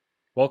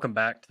Welcome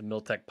back to the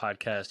Miltech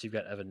Podcast. You've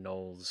got Evan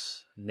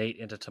Knowles, Nate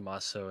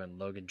Intatomaso, and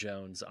Logan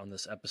Jones on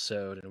this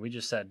episode. And we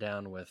just sat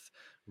down with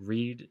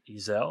Read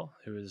Ezell,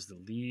 who is the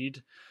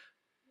lead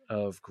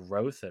of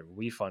growth at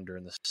Wefunder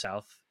in the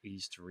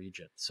Southeast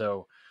region.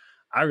 So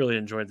I really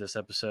enjoyed this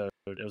episode.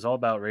 It was all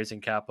about raising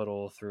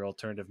capital through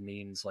alternative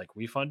means like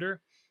Wefunder.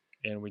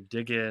 And we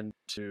dig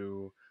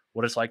into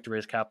what it's like to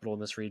raise capital in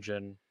this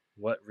region,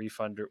 what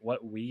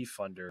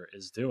Wefunder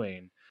is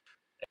doing,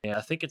 and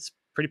I think it's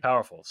pretty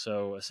powerful.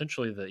 So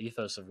essentially, the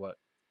ethos of what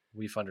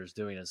WeFunder is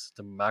doing is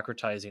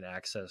democratizing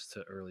access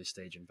to early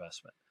stage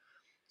investment.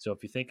 So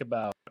if you think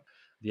about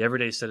the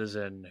everyday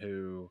citizen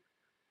who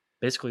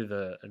basically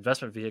the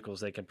investment vehicles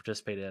they can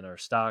participate in are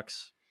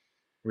stocks,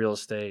 real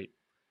estate,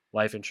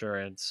 life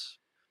insurance,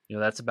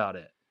 that's about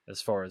it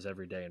as far as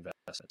everyday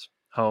investments,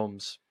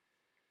 homes.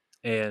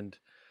 And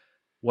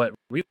what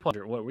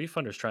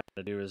WeFunder is trying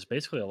to do is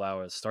basically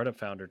allow a startup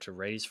founder to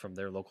raise from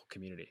their local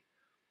community.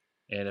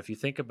 And if you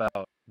think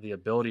about the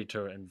ability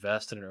to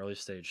invest in an early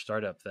stage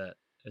startup that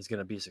is going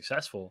to be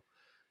successful,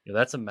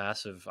 that's a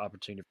massive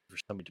opportunity for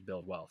somebody to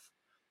build wealth.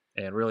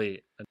 And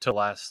really, until the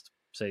last,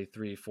 say,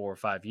 3, 4,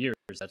 5 years,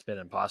 that's been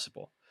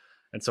impossible.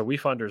 And so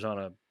WeFunder is on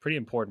a pretty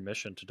important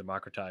mission to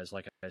democratize,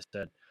 like I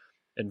said,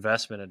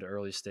 investment into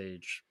early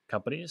stage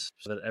companies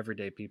so that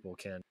everyday people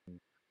can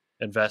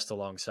invest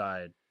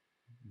alongside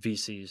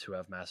VCs who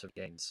have massive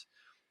gains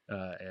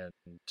and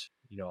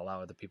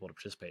allow other people to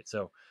participate.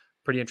 So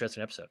pretty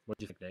interesting episode. What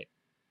do you think, Nate?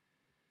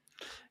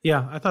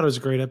 Yeah, I thought it was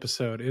a great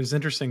episode. It was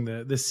interesting.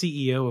 The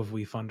CEO of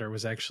WeFunder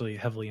was actually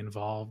heavily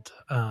involved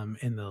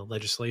in the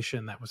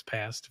legislation that was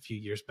passed a few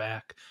years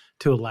back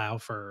to allow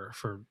for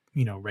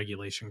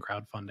regulation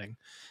crowdfunding.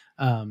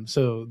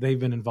 So they've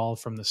been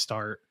involved from the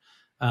start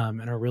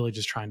and are really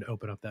just trying to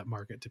open up that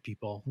market to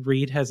people.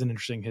 Reed has an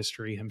interesting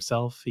history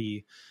himself.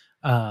 He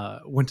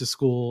went to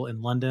school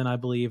in London, I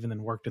believe, and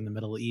then worked in the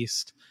Middle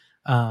East,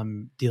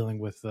 dealing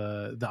with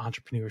the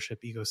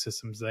entrepreneurship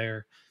ecosystems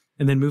there.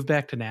 And then moved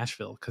back to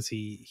Nashville because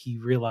he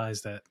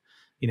realized that,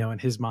 in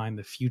his mind,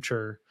 the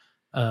future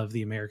of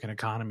the American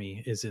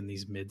economy is in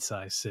these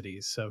mid-sized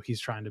cities. So he's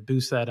trying to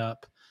boost that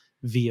up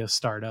via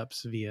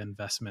startups, via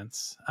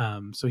investments.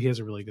 So he has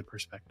a really good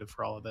perspective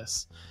for all of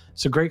this.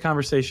 So great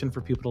conversation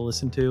for people to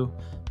listen to.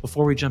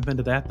 Before we jump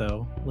into that,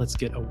 though, let's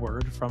get a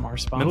word from our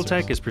sponsors.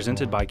 Middletech is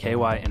presented by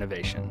KY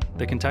Innovation,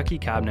 the Kentucky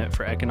Cabinet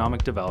for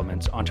Economic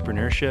Development's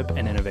entrepreneurship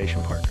and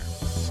innovation partner.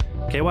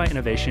 KY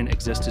Innovation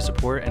exists to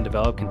support and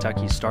develop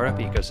Kentucky's startup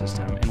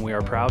ecosystem, and we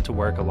are proud to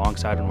work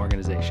alongside an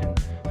organization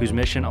whose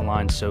mission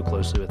aligns so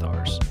closely with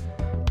ours.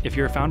 If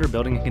you're a founder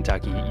building in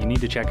Kentucky, you need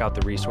to check out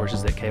the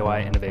resources that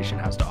KY Innovation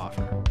has to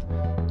offer.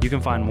 You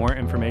can find more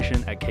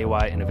information at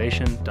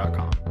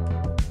kyinnovation.com.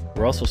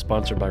 We're also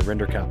sponsored by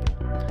Render Capital.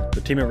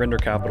 The team at Render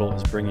Capital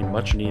is bringing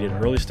much needed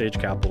early stage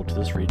capital to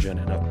this region,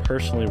 and I've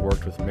personally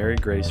worked with Mary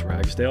Grace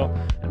Ragsdale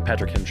and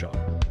Patrick Hinshaw.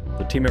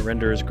 The team at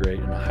Render is great,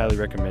 and I highly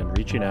recommend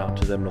reaching out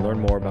to them to learn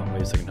more about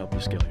ways they can help you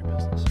scale your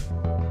business.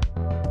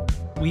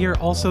 We are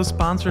also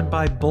sponsored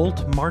by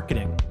Bolt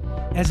Marketing.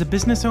 As a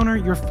business owner,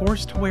 you're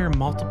forced to wear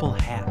multiple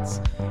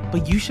hats,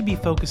 but you should be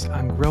focused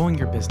on growing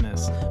your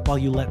business while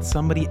you let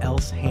somebody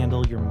else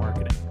handle your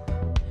marketing.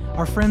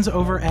 Our friends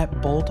over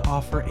at Bolt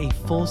offer a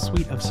full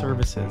suite of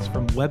services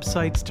from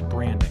websites to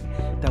branding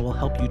that will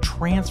help you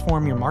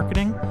transform your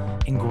marketing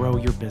and grow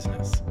your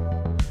business.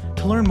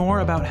 To learn more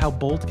about how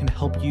Bolt can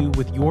help you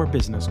with your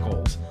business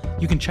goals,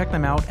 you can check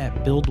them out at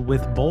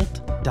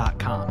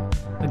buildwithbolt.com.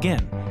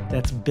 Again,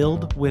 that's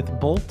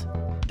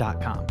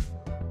buildwithbolt.com.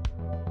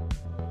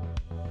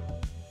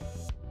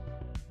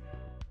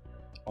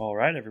 All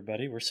right,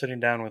 everybody. We're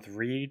sitting down with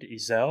Read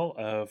Ezell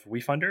of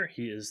Wefunder.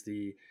 He is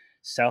the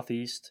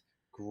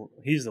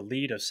he's the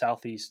lead of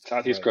Southeast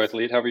Growth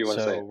Lead, however you want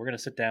to say So it. we're going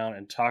to sit down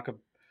and talk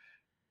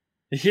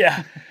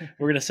Yeah,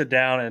 we're going to sit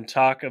down and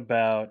talk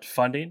about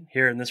funding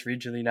here in this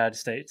region of the United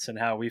States and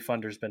how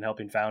Wefunder's been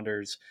helping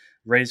founders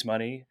raise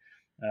money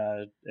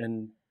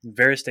in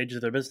various stages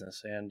of their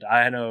business. And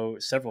I know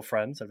several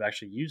friends that have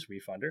actually used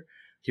Wefunder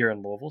here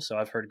in Louisville, so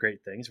I've heard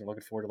great things. We're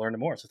looking forward to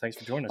learning more. So thanks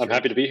for joining us. I'm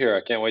happy to be here.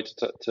 I can't wait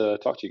to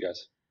talk to you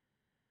guys.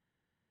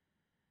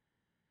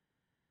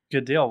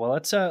 Good deal. Well,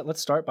 let's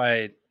start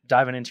by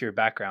diving into your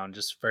background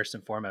just first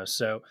and foremost.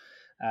 So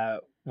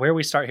where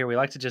we start here, we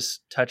like to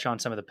just touch on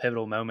some of the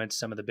pivotal moments,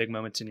 some of the big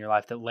moments in your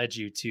life that led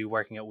you to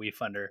working at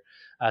Wefunder.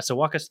 So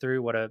walk us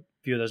through what a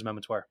few of those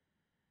moments were.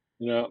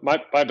 My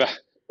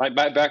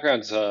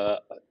background's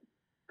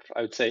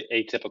I would say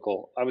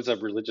atypical. I was a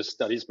religious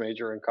studies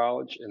major in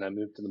college, and I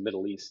moved to the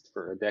Middle East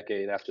for a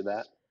decade after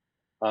that.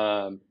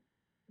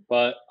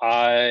 But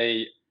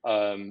I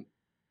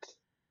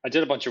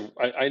did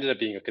I ended up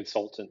being a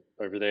consultant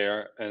over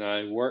there, and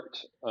I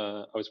was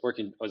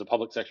a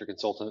public sector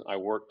consultant. I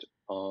worked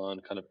on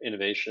kind of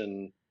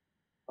innovation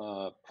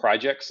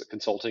projects,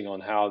 consulting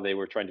on how they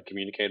were trying to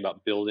communicate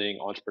about building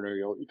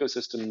entrepreneurial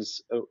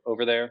ecosystems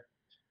over there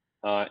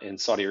in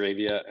Saudi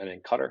Arabia and in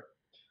Qatar.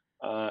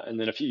 And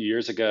then a few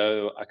years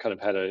ago, I kind of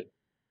had an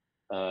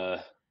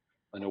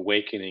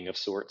awakening of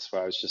sorts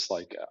where I was just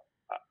like,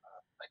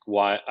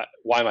 why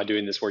am I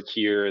doing this work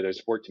here?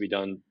 There's work to be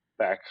done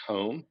back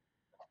home.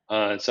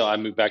 And so I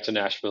moved back to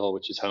Nashville,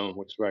 which is home,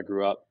 which is where I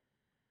grew up.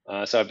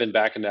 So I've been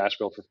back in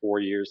Nashville for 4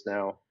 years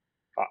now,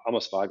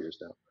 almost 5 years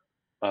now.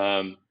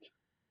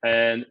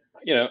 And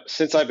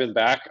since I've been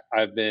back,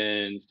 I've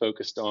been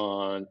focused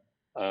on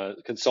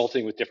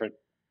consulting with different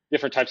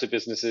types of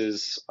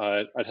businesses.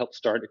 I'd helped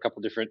start a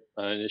couple different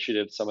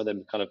initiatives, some of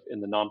them kind of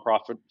in the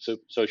nonprofit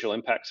social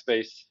impact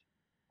space,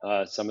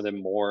 some of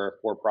them more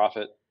for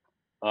profit.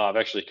 I've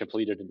actually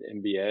completed an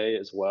MBA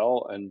as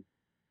well, and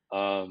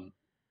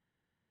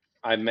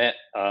I met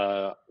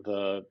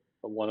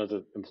one of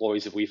the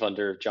employees of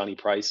Wefunder, Johnny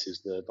Price,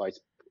 who's the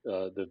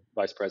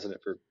vice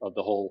president of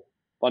the whole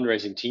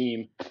fundraising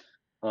team.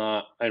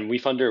 And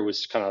Wefunder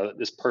was kind of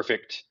this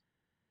perfect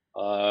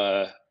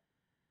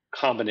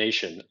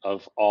combination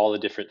of all the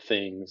different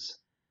things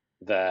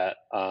that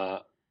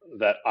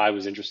I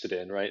was interested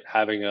in, right?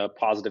 Having a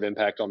positive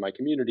impact on my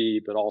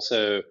community, but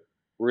also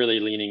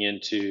really leaning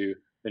into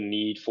the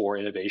need for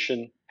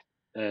innovation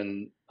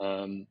and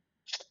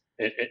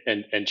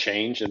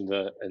change in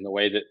the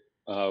way that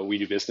we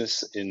do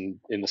business in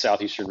the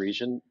southeastern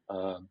region.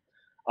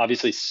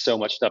 Obviously, so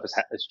much stuff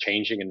is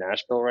changing in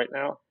Nashville right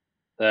now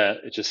that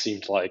it just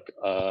seemed like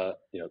the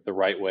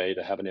right way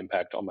to have an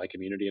impact on my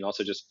community, and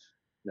also just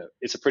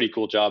it's a pretty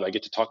cool job. I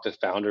get to talk to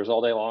founders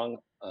all day long.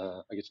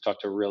 I get to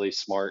talk to really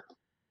smart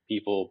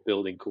people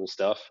building cool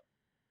stuff,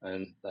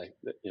 and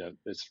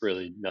it's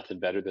really nothing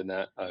better than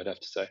that, I would have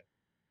to say.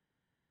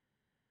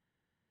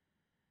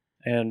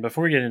 And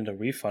before we get into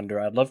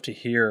Wefunder, I'd love to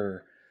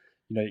hear,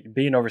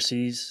 being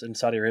overseas in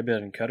Saudi Arabia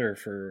and Qatar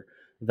for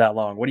that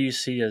long, what do you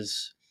see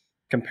as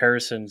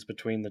comparisons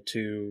between the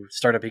two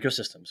startup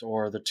ecosystems,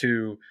 or the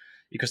two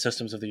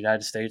ecosystems of the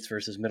United States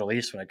versus Middle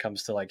East when it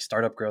comes to like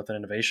startup growth and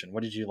innovation?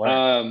 What did you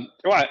learn?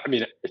 Well, I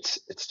mean, it's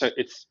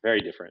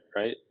very different,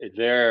 right?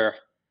 There,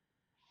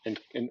 and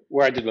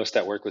where I did most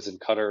of that work was in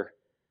Qatar,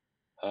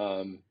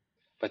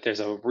 but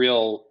there's a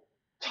real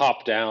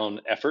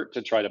top-down effort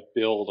to try to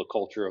build a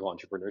culture of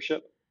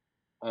entrepreneurship.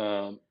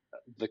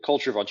 The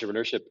culture of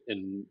entrepreneurship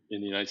in the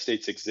United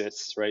States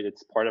exists, right?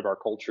 It's part of our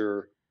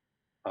culture.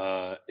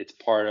 It's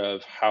part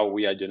of how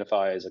we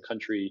identify as a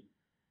country.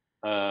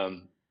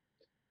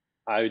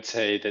 I would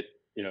say that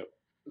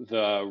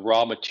the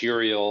raw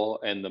material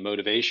and the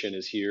motivation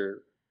is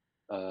here.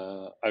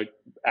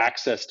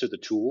 Access to the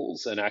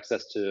tools and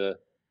access to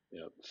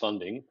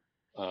funding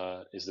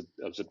is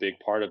a big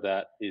part of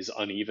that, is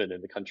uneven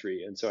in the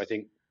country, and so I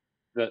think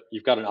that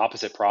you've got an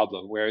opposite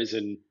problem. Whereas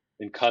in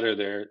Qatar,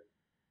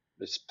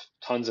 there's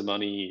tons of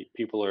money.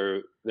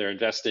 They're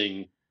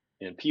investing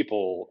in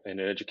people and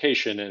in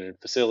education and in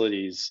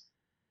facilities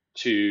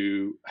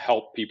to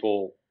help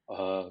people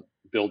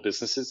build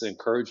businesses,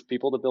 encourage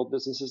people to build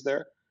businesses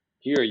there.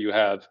 Here you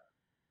have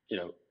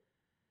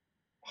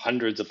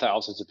hundreds of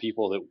thousands of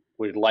people that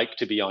would like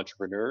to be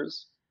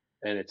entrepreneurs,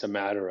 and it's a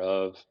matter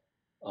of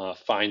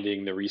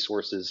finding the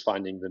resources,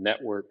 finding the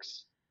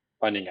networks,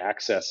 finding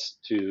access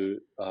to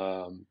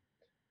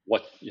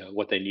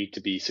what they need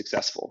to be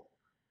successful.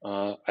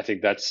 I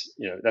think that's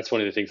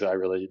one of the things that I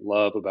really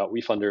love about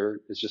Wefunder,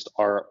 is just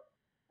our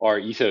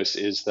ethos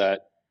is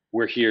that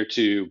we're here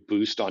to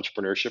boost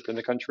entrepreneurship in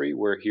the country.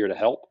 We're here to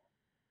help.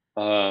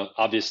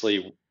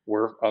 Obviously,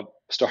 we're a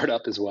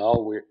startup as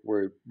well.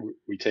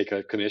 We take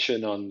a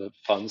commission on the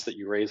funds that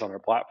you raise on our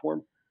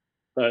platform,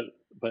 but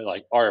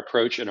like our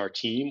approach and our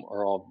team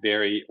are all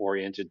very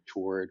oriented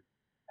toward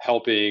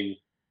helping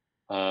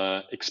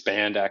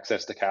expand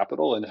access to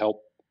capital and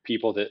help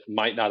people that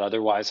might not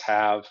otherwise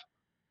have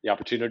the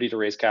opportunity to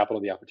raise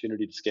capital, the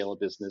opportunity to scale a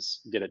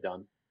business, get it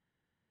done.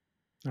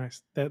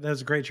 Nice. That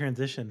was a great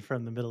transition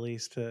from the Middle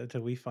East to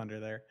Wefunder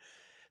there.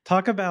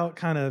 Talk about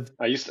kind of.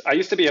 I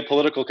used to be a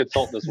political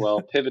consultant as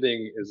well.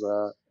 Pivoting is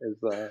a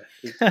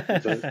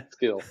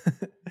skill.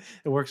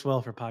 It works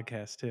well for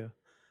podcasts too.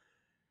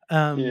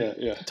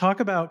 Yeah. Talk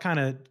about kind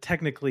of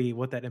technically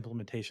what that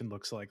implementation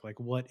looks like. Like,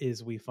 what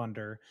is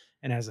Wefunder,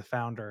 and as a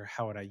founder,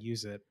 how would I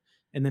use it?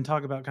 And then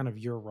talk about kind of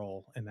your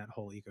role in that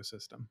whole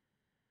ecosystem.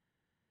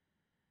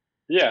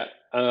 Yeah.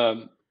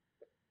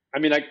 I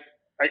mean,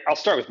 I'll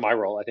start with my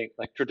role. I think,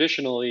 like,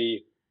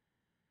 traditionally,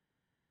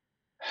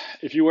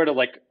 if you were to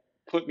like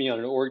put me on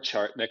an org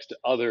chart next to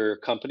other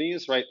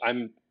companies, right,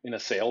 I'm in a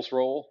sales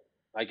role,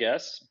 I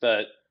guess,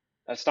 but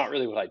that's not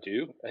really what I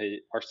do.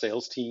 Our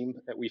sales team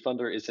at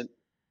Wefunder isn't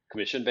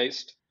commission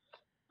based.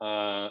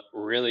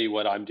 Really,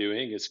 what I'm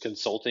doing is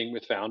consulting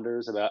with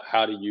founders about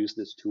how to use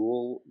this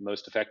tool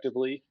most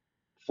effectively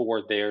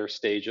for their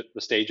stage,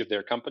 the stage of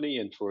their company,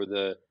 and for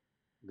the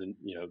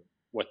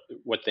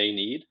what they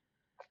need.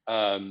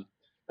 And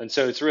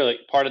so it's really,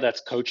 part of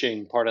that's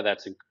coaching, part of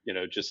that's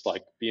just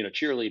like being a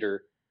cheerleader,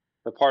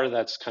 but part of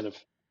that's kind of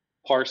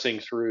parsing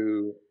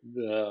through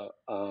the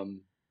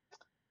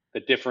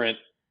different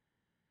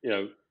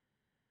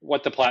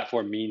what the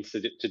platform means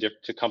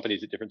to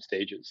companies at different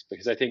stages.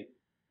 Because I think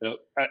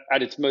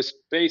at its most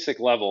basic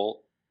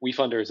level,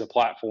 Wefunder is a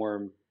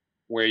platform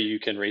where you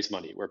can raise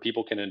money, where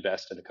people can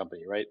invest in a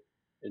company, right?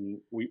 and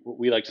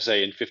we like to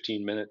say in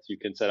 15 minutes you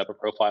can set up a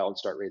profile and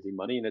start raising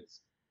money, and it's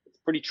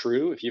pretty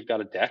true. If you've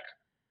got a deck,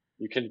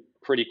 you can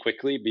pretty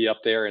quickly be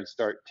up there and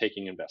start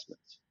taking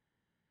investments.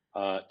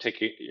 We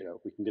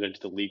can get into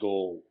the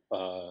legal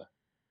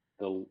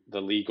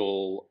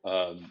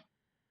kind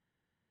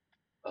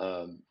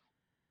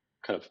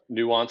of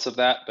nuance of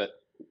that, but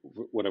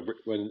what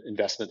an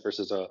investment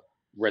versus a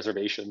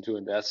reservation to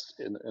invest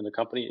in a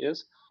company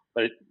is.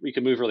 But we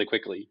can move really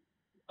quickly.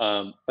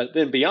 But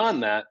then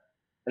beyond that,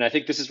 and I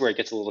think this is where it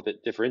gets a little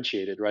bit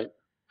differentiated, right?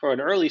 For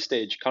an early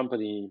stage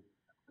company,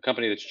 a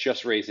company that's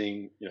just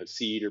raising,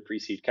 seed or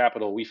pre-seed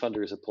capital,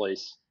 Wefunder is a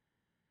place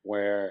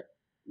where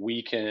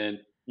you can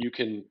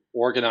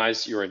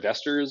organize your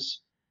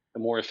investors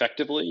more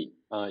effectively.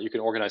 You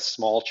can organize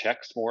small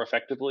checks more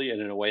effectively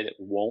and in a way that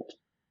won't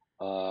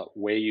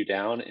weigh you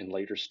down in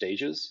later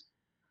stages.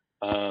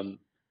 And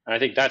I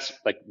think that's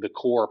like the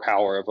core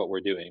power of what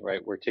we're doing,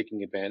 right? We're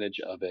taking advantage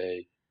of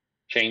a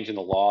change in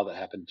the law that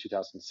happened in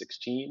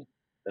 2016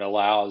 that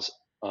allows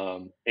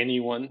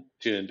anyone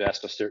to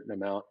invest a certain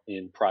amount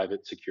in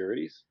private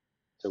securities.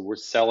 So we're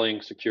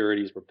selling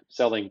securities, we're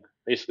selling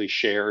basically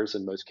shares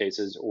in most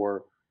cases,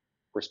 or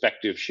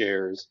prospective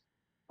shares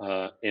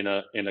in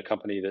a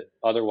company that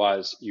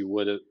otherwise you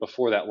would have,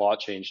 before that law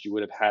changed, you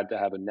would have had to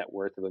have a net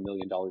worth of $1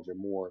 million or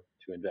more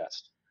to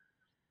invest.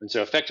 And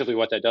so effectively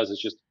what that does is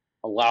just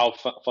allow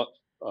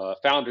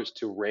founders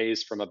to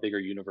raise from a bigger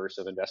universe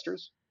of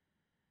investors.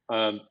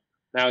 Now,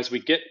 as we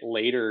get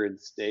later in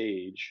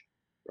stage,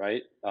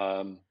 right,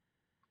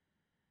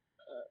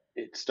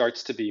 it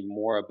starts to be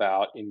more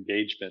about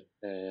engagement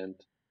and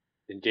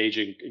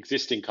engaging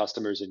existing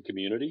customers and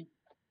community.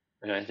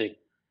 And I think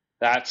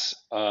that's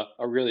a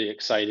really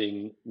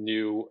exciting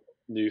new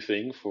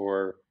thing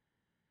for.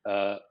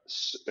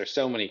 There's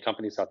so many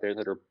companies out there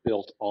that are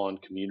built on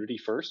community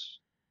first.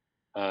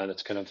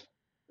 That's kind of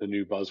the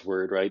new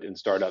buzzword, right? In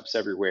startups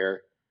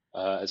everywhere,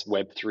 as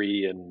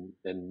Web3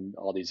 and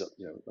all these,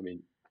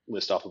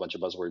 list off a bunch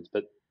of buzzwords,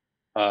 but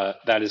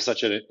that is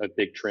such a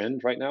big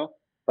trend right now.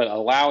 But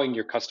allowing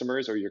your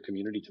customers or your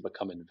community to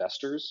become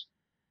investors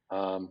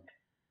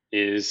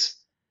is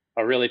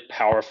a really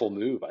powerful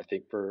move, I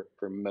think, for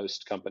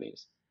most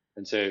companies.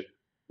 And so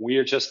we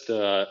are just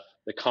the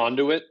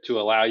conduit to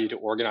allow you to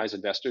organize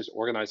investors,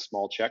 organize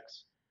small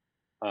checks.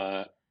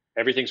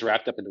 Everything's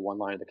wrapped up into one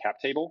line of the cap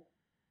table.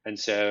 And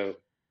so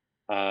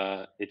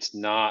it's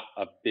not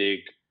a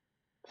big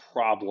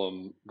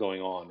problem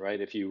going on, right?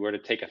 If you were to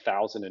take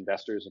 1,000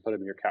 investors and put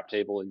them in your cap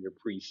table in your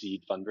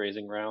pre-seed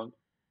fundraising round,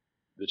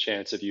 the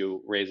chance of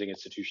you raising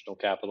institutional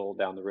capital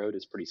down the road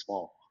is pretty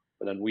small.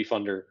 But on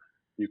Wefunder,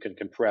 you can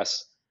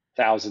compress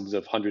thousands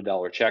of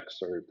 $100 checks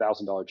or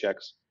 $1,000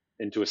 checks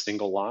into a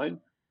single line,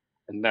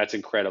 and that's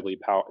incredibly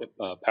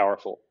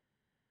powerful.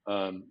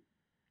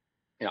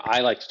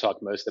 I like to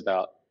talk most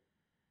about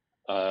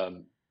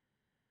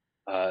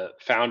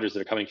founders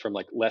that are coming from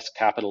like less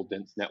capital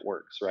dense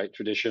networks, right?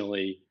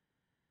 Traditionally,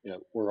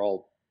 we're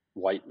all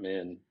white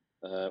men,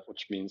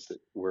 which means that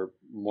we're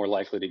more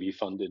likely to be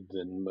funded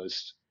than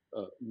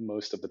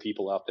most of the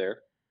people out there,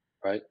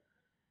 right?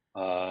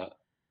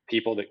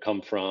 People that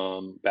come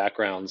from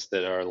backgrounds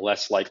that are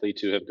less likely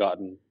to have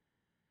gotten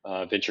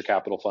venture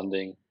capital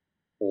funding,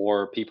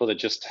 or people that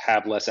just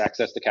have less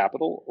access to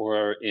capital,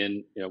 or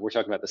we're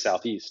talking about the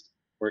Southeast,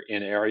 or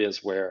in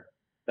areas where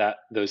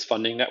those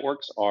funding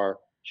networks are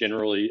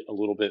generally a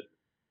little bit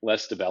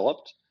less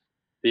developed.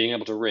 Being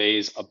able to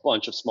raise a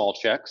bunch of small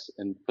checks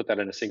and put that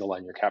in a single line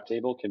in your cap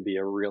table can be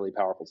a really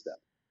powerful step.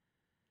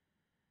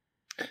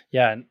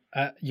 Yeah, and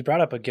you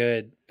brought up a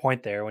good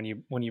point there when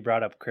you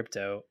brought up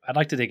crypto. I'd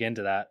like to dig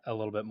into that a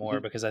little bit more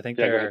because I think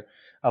there are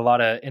a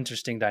lot of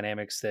interesting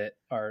dynamics that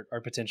are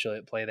potentially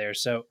at play there.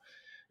 So,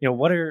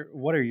 what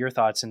are your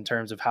thoughts in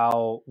terms of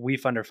how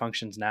Wefunder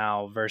functions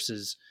now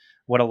versus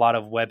what a lot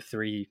of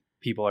Web3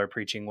 people are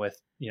preaching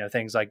with,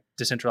 things like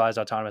decentralized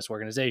autonomous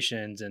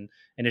organizations and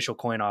initial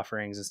coin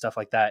offerings and stuff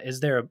like that? Is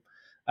there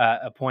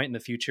a point in the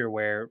future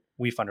where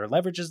Wefunder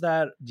leverages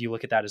that? Do you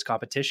look at that as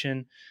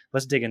competition?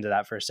 Let's dig into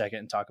that for a second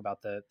and talk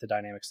about the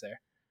dynamics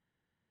there.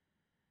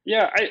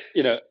 Yeah,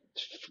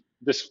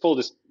 this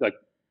full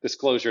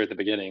disclosure at the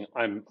beginning,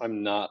 I'm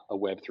not a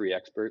Web3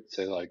 expert,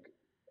 so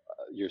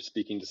you're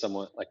speaking to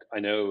someone I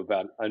know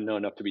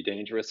enough to be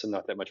dangerous and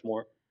not that much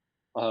more.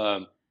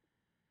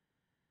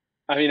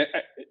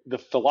 The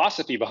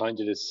philosophy behind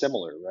it is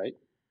similar, right?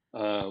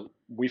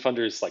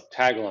 Wefunder's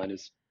tagline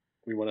is,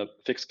 we want to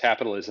fix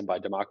capitalism by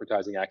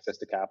democratizing access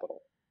to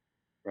capital,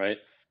 right?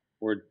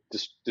 We're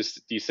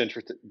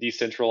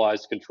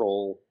decentralized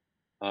control,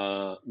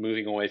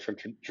 moving away from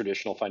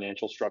traditional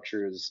financial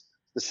structures,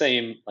 the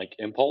same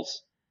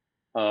impulse.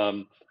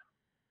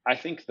 I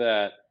think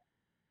that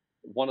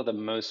one of the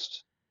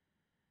most,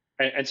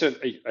 and so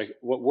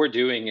what we're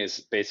doing is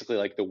basically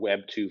the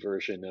Web 2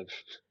 version of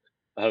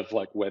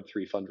Web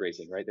 3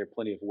 fundraising, right? There are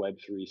plenty of Web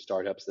 3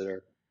 startups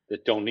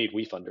that don't need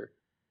Wefunder,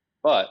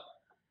 but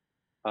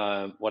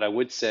what I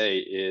would say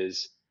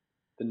is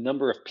the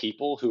number of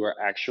people who are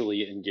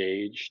actually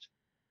engaged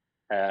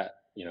at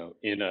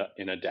in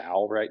a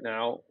DAO right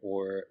now,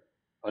 or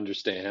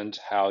understand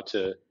how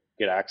to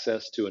get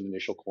access to an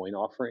initial coin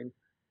offering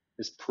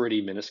is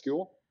pretty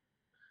minuscule.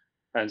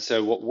 And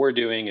so what we're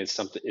doing is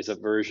a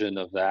version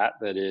of that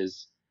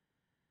is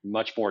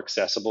much more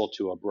accessible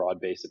to a broad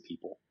base of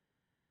people,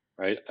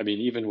 right? I mean,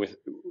 even with,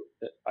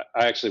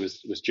 I actually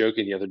was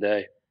joking the other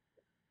day,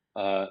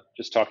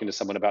 just talking to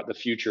someone about the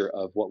future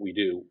of what we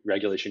do,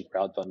 regulation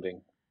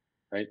crowdfunding,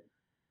 right?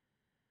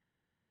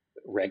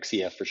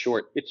 RegCF for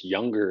short. It's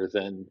younger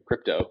than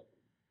crypto,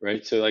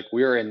 right? So like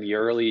we're in the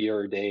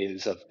earlier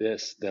days of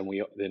this than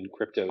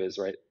crypto is,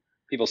 right?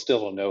 People still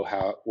don't know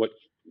what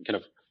kind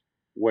of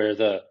where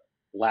the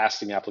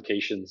lasting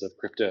applications of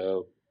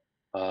crypto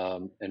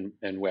and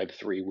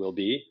Web3 will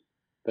be.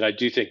 But I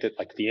do think that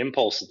like the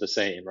impulse is the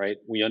same, right?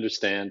 We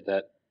understand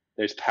that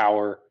there's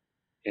power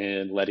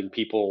in letting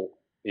people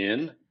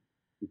in,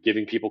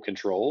 giving people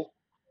control,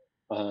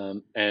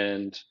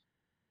 and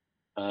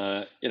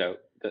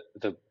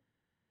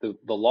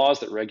the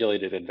laws that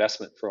regulated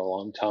investment for a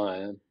long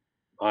time.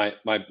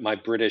 My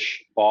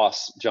British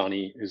boss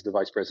Johnny, who's the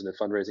vice president of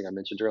fundraising I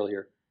mentioned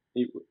earlier,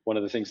 one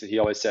of the things that he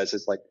always says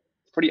is like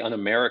pretty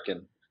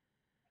un-American,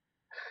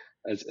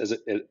 he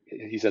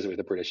says it with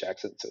a British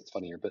accent, so it's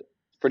funnier, but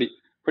pretty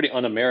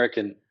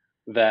un-American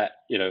that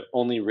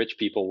only rich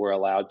people were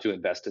allowed to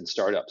invest in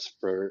startups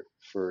for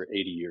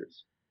 80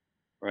 years,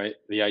 right?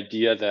 The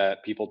idea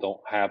that people don't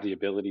have the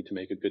ability to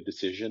make a good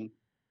decision,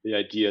 the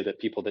idea that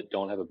people that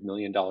don't have $1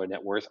 million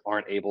net worth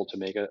aren't able to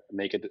make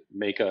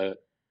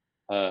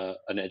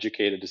an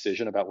educated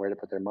decision about where to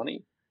put their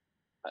money.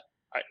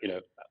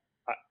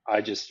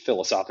 I just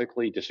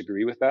philosophically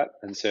disagree with that,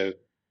 and so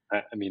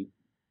I mean,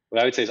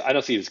 what I would say is I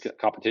don't see it as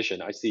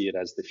competition. I see it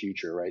as the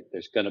future, right?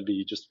 There's going to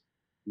be just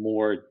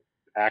more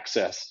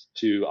access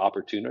to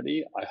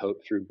opportunity, I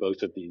hope, through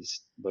both of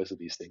these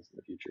things in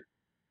the future.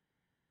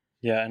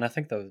 Yeah, and I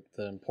think the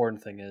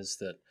important thing is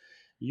that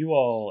you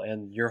all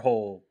and your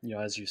whole,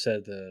 as you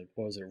said,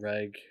 what was it,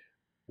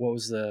 what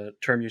was the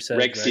term you said?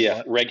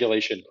 RegCF,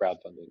 regulation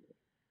crowdfunding.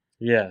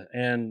 Yeah,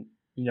 and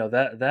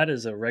that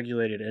is a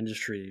regulated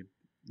industry,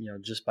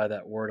 just by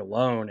that word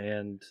alone,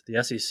 and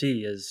the SEC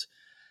is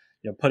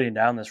putting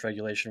down this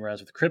regulation,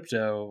 whereas with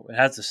crypto, it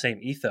has the same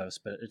ethos,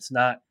 but it's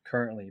not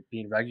currently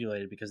being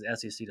regulated because the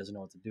SEC doesn't know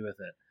what to do with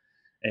it.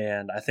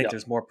 And I think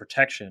there's more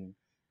protection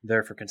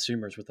there for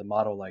consumers with a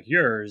model like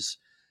yours.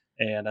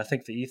 And I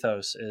think the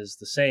ethos is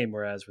the same,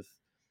 whereas with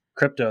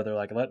crypto, they're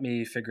like, let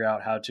me figure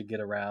out how to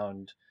get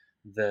around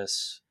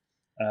this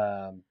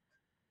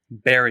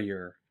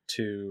barrier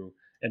to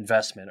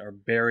investment or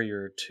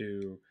barrier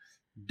to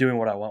doing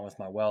what I want with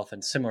my wealth.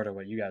 And similar to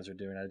what you guys are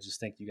doing, I just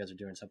think you guys are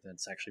doing something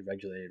that's actually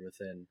regulated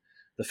within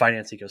the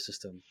finance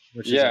ecosystem,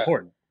 which is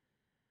important.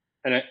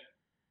 And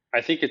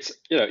I think it's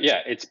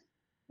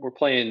we're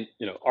playing.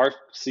 Our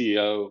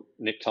CEO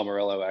Nick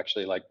Tomarello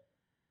actually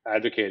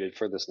advocated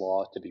for this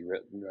law to be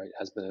written. Right,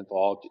 has been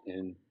involved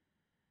in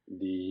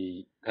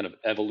the kind of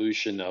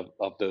evolution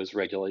of those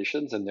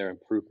regulations and their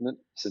improvement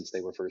since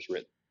they were first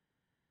written.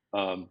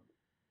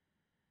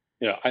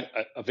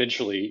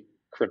 Eventually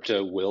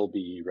crypto will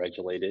be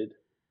regulated.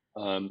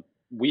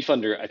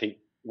 Wefunder, I think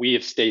we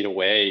have stayed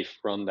away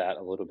from that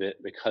a little bit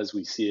because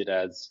we see it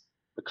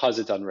because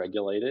it's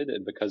unregulated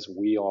and because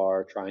we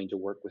are trying to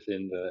work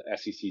within the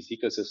SEC's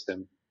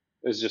ecosystem.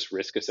 There's just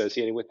risk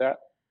associated with that.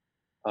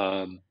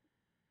 And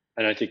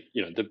I think,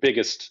 the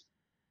biggest,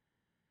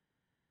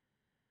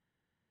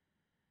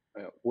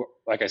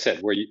 like I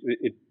said,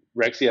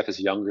 RegCF is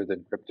younger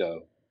than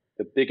crypto.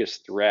 The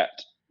biggest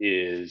threat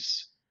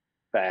is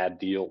bad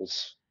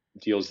deals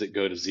that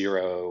go to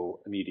zero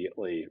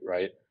immediately,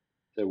 right?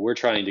 So we're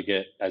trying to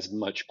get as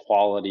much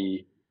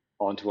quality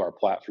onto our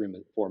platform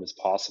as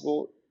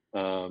possible,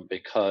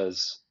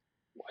 because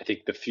I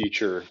think the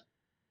future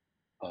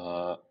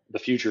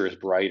is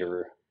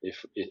brighter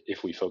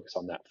if we focus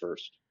on that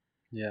first.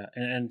 Yeah,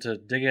 and to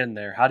dig in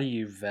there, how do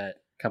you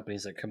vet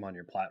companies that come on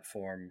your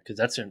platform? Because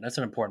that's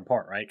an important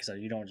part, right? Because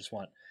you don't just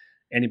want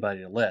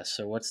anybody to list.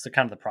 So what's the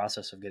kind of the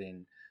process of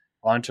getting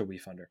onto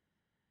Wefunder?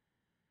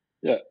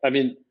 Yeah, I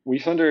mean,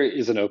 Wefunder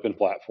is an open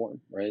platform,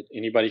 right?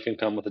 Anybody can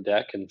come with a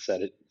deck and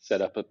set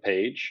up a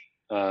page.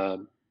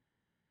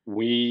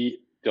 We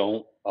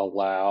don't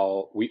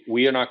allow.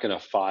 We are not going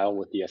to file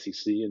with the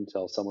SEC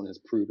until someone has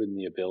proven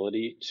the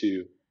ability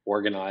to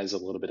organize a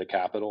little bit of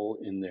capital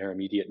in their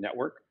immediate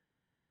network.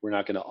 We're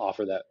not going to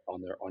offer that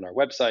on our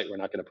website. We're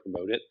not going to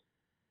promote it.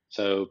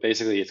 So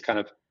basically, it's kind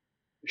of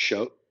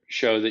show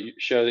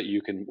that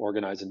you can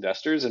organize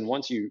investors, and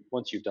once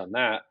you've done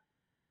that,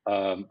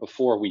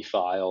 before we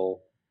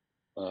file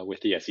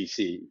with the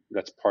SEC,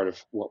 that's part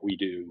of what we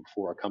do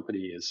for a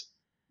company is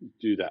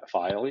do that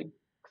filing.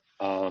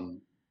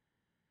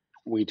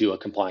 We do a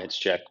compliance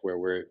check where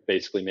we're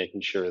basically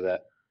making sure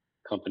that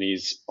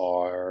companies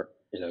are,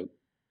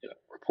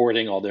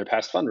 reporting all their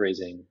past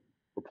fundraising,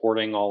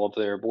 reporting all of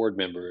their board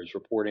members,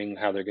 reporting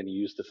how they're going to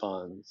use the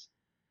funds.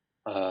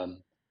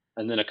 And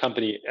then a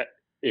company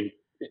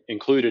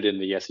included in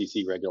the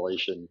SEC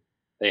regulation,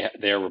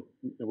 they're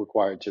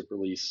required to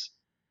release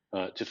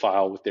to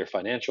file with their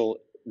financials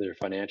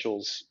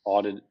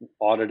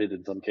audited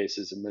in some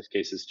cases, in most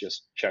cases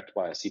just checked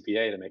by a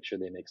CPA to make sure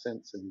they make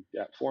sense in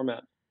that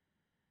format.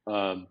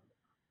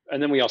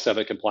 And then we also have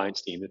a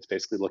compliance team that's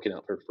basically looking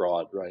out for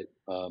fraud, right?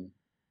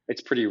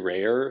 It's pretty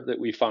rare that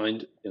we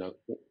find,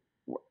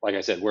 like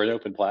I said, we're an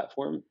open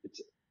platform.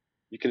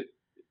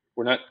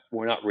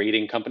 We're not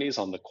rating companies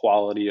on the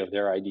quality of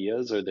their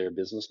ideas or their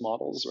business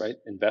models, right?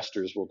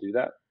 Investors will do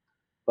that,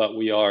 but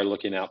we are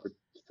looking out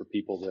for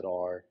people that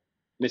are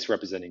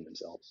misrepresenting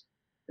themselves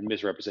and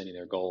misrepresenting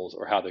their goals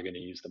or how they're going to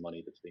use the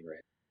money that's being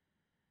raised.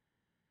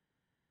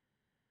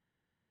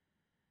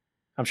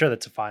 I'm sure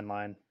that's a fine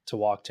line to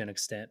walk to an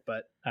extent,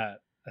 but I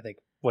think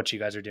what you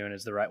guys are doing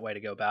is the right way to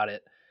go about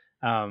it.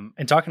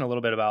 And talking a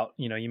little bit about,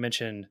 you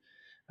mentioned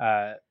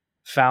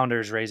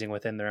founders raising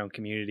within their own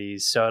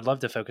communities. So I'd love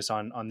to focus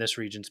on this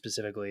region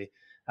specifically,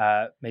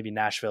 maybe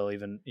Nashville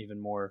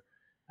even more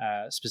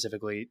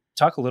specifically.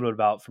 Talk a little bit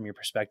about, from your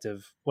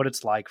perspective, what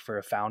it's like for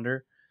a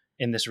founder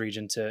in this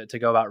region to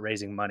go about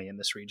raising money in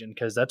this region,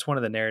 because that's one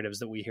of the narratives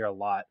that we hear a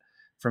lot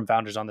from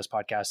founders on this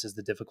podcast, is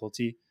the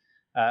difficulty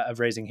of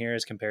raising here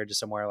as compared to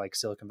somewhere like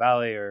Silicon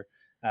Valley or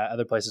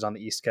other places on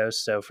the East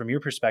Coast. So from your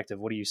perspective,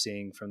 what are you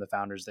seeing from the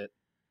founders that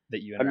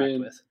you interact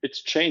with?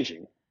 It's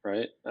changing,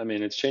 right?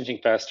 It's changing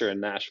faster in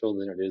Nashville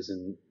than it is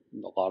in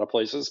a lot of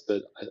places.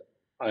 But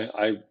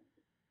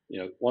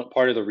one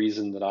part of the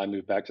reason that I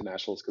moved back to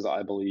Nashville is because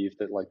I believe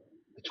that like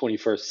the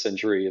 21st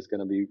century is going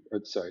to be, the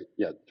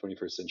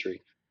 21st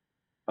century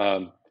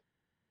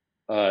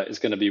is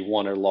going to be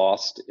won or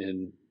lost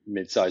in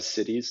mid-sized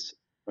cities,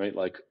 right?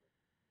 Like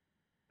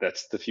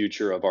that's the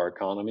future of our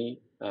economy.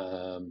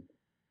 We're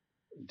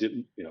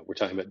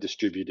talking about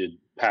distributed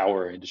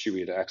power and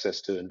distributed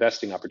access to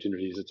investing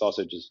opportunities. It's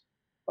also just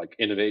like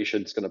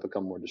innovation is going to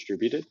become more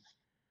distributed.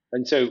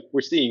 And so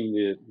we're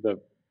seeing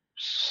the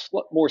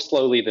more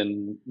slowly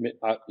than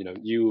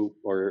you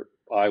or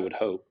I would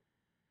hope.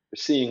 We're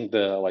seeing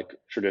the like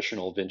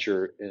traditional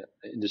venture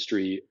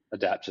industry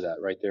adapt to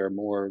that, right? There are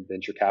more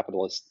venture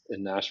capitalists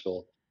in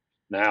Nashville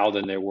now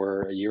than there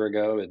were a year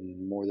ago,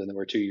 and more than there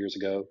were 2 years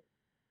ago.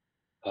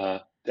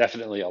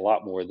 Definitely a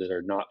lot more that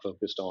are not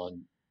focused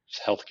on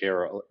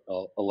healthcare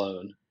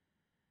alone.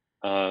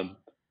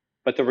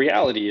 But the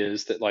reality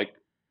is that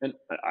and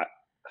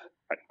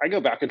I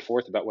go back and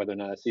forth about whether or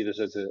not I see this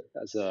as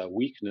a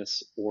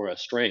weakness or a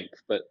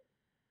strength, but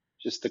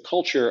just the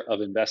culture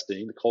of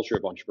investing, the culture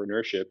of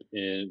entrepreneurship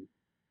in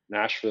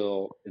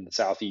Nashville, in the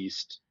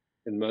Southeast,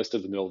 in most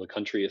of the middle of the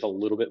country is a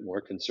little bit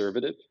more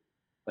conservative,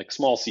 like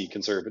small c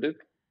conservative,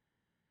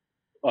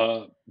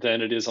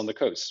 than it is on the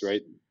coast,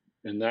 right?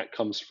 And that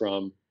comes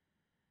from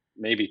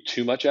maybe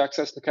too much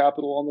access to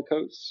capital on the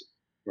coast,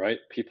 right?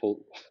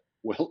 People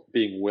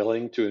being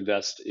willing to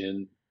invest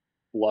in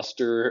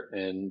bluster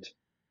and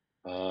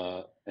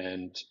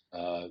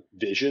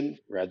vision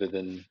rather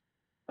than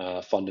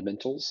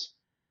fundamentals.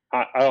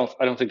 I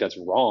don't think that's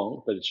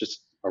wrong, but it's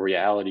just a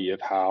reality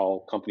of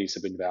how companies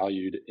have been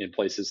valued in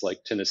places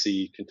like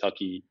Tennessee,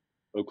 Kentucky,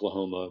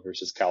 Oklahoma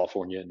versus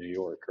California and New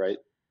York, right?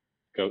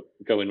 Go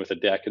in with a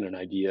deck and an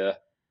idea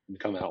and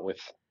come out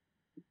with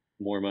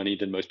more money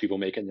than most people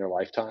make in their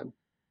lifetime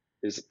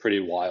is a pretty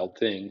wild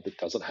thing that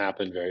doesn't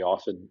happen very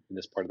often in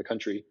this part of the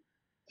country.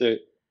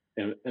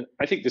 And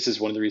I think this is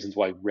one of the reasons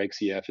why Reg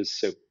CF is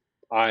so,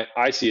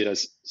 I see it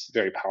as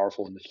very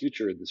powerful in the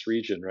future of this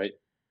region, right?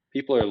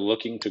 People are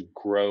looking to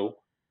grow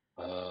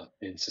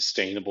in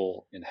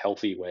sustainable and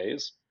healthy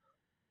ways.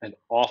 And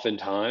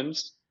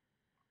oftentimes,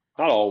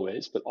 not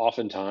always, but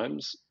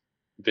oftentimes,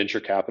 venture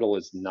capital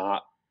is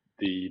not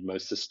the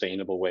most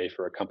sustainable way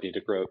for a company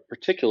to grow,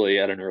 particularly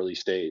at an early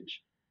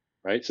stage,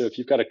 right? So if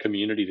you've got a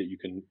community that you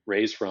can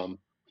raise from,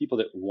 people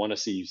that want to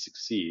see you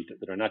succeed,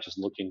 that are not just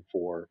looking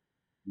for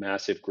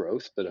massive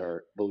growth, but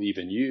believe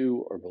in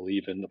you or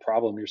believe in the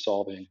problem you're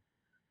solving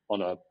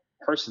on a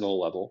personal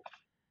level,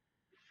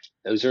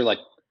 those are like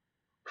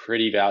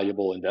pretty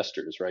valuable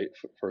investors, right?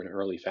 For an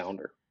early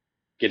founder.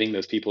 Getting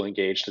those people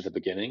engaged at the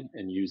beginning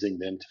and using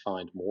them to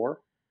find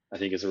more, I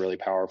think is a really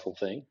powerful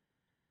thing.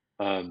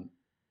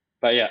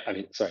 But yeah,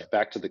 sorry,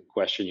 back to the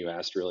question you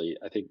asked, really,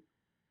 I think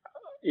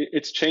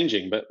it's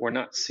changing, but we're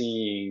not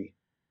seeing,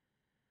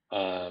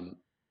 we're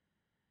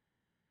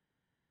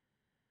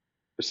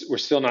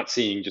still not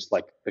seeing just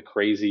like the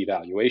crazy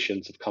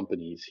valuations of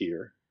companies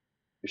here.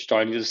 You're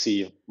starting to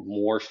see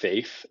more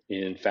faith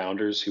in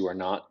founders who are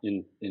not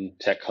in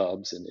tech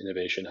hubs and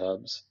innovation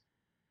hubs,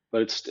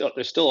 but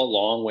there's still a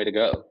long way to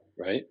go,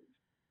 right?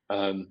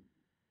 I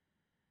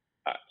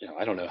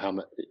don't know how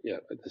much.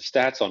 The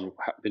stats on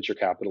venture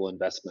capital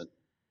investment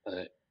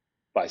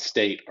by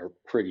state are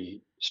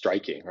pretty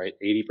striking, right?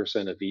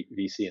 80% of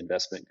VC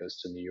investment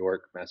goes to New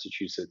York,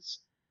 Massachusetts,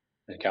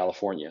 and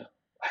California.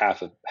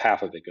 Half of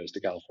it goes to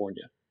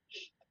California.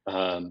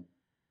 I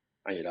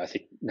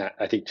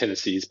think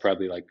Tennessee is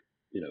probably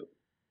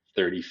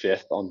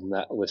 35th on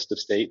that list of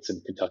states,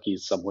 and Kentucky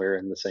is somewhere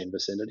in the same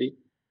vicinity.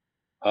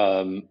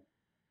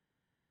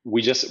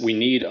 We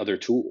need other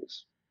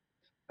tools,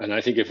 and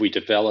I think if we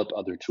develop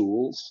other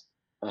tools,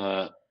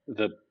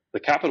 the the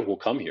capital will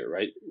come here,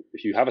 right?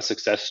 If you have a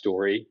success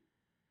story,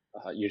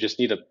 you just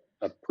need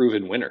a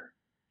proven winner.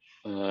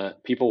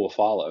 People will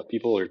follow.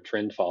 People are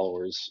trend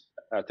followers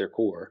at their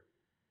core.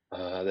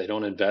 They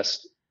don't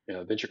invest.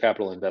 Venture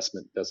capital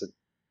investment doesn't.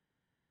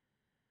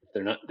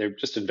 They're not. They're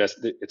just invest.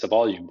 It's a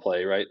volume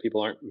play, right?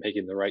 People aren't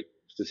making the right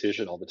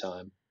decision all the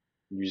time.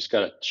 You just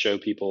got to show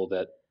people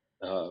that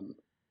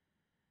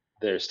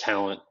there's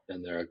talent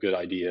and there are good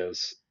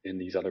ideas in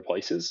these other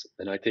places.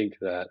 And I think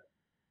that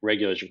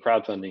regulation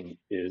crowdfunding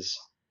is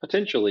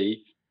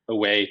potentially a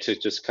way to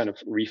just kind of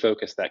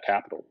refocus that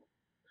capital.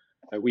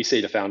 We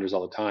say to founders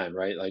all the time,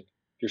 right? Like,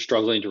 if you're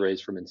struggling to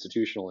raise from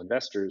institutional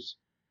investors,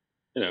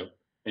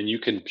 and you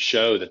can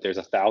show that there's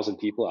 1,000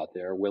 people out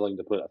there willing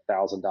to put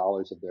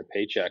 $1,000 of their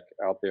paycheck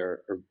out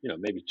there, or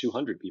maybe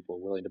 200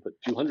 people willing to put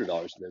 $200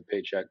 of their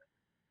paycheck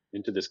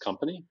into this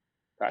company.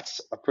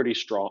 That's pretty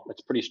strong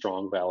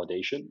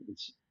validation.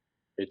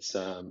 It's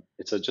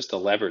just a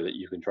lever that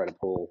you can try to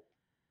pull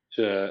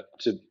to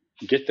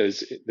get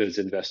those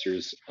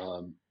investors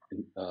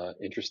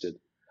interested.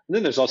 And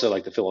then there's also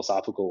like the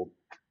philosophical,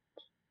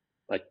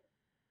 like,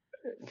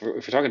 if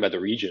we're talking about the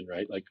region,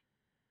 right? Like,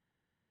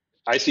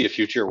 I see a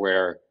future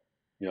where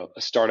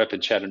a startup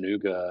in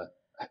Chattanooga,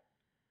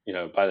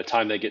 by the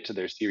time they get to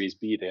their Series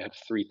B, they have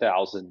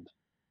 3,000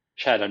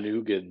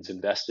 Chattanoogans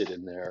invested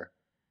in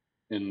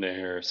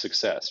their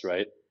success,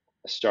 right?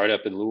 A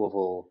startup in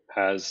Louisville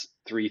has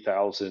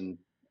 3,000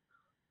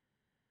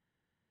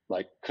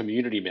 like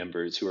community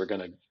members who are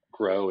going to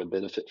grow and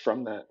benefit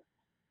from that.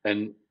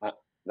 And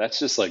that's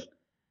just like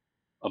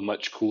a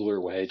much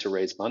cooler way to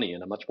raise money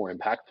and a much more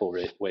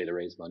impactful way to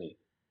raise money.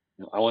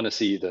 I want to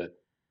see the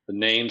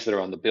names that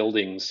are on the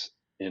buildings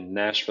in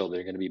Nashville that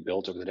are going to be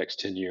built over the next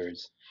 10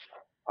 years.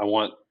 I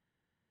want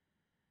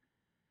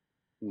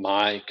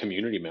my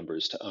community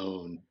members to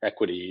own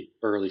equity,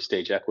 early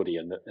stage equity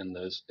in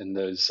those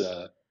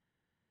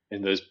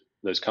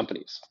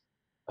companies.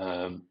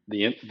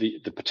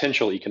 The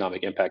potential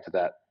economic impact of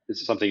that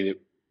is something that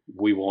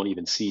we won't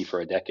even see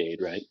for a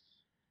decade, right?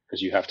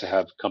 Because you have to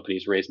have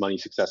companies raise money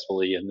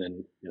successfully and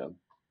then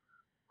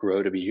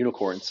grow to be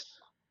unicorns.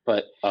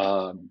 But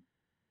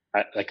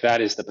like,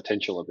 that is the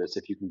potential of this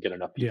if you can get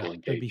enough people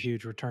engaged. That'd be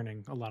huge,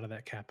 returning a lot of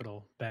that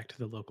capital back to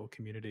the local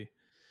community.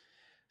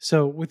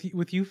 So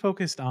with you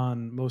focused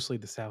on mostly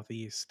the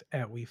Southeast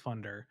at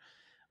Wefunder,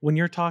 when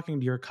you're talking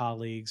to your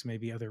colleagues,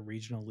 maybe other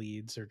regional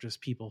leads or just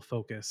people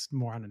focused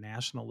more on a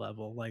national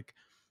level, like,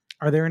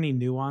 are there any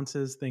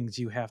nuances, things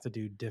you have to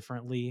do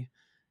differently,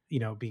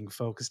 being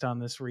focused on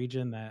this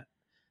region, that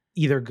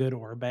either good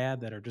or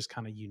bad, that are just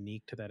kind of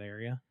unique to that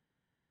area?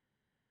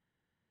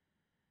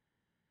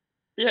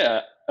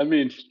 Yeah, I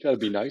mean, gotta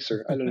be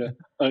nicer. I don't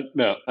know.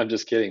 No, I'm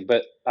just kidding.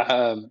 But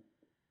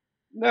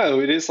no,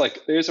 it is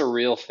like there's a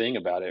real thing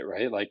about it,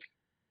 right? Like,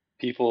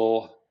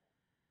 people,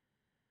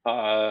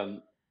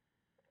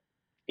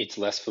 it's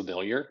less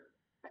familiar.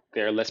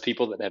 There are less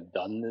people that have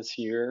done this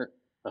here,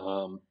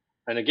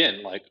 and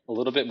again, like, a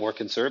little bit more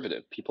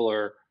conservative. People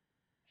are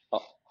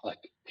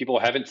people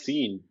haven't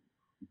seen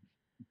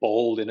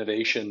bold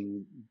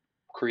innovation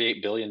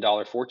create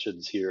billion-dollar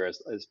fortunes here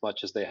as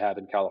much as they have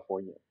in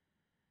California.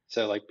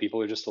 So, like,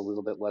 people are just a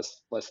little bit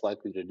less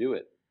likely to do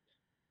it,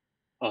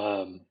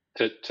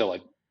 to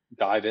like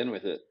dive in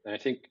with it. And I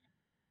think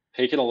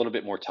taking a little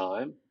bit more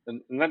time,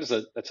 and that's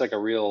like a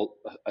real,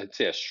 I'd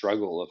say, a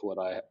struggle of what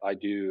I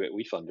do at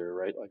Wefunder,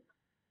 right? Like,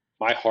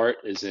 my heart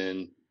is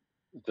in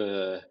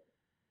the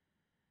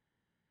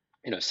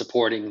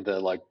supporting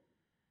the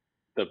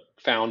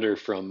founder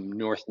from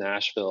North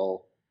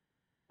Nashville,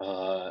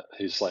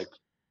 who's like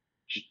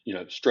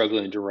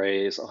struggling to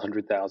raise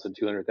 $100,000,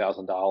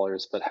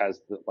 $200,000, but has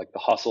the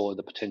hustle and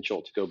the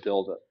potential to go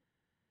build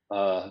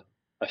a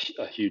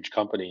huge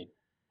company.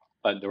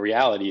 But the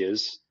reality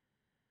is,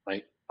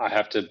 I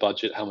have to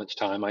budget how much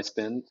time I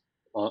spend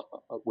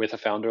with a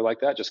founder like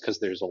that, just because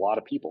there's a lot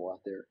of people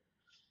out there.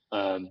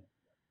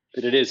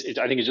 But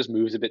I think it just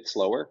moves a bit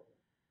slower,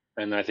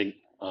 and I think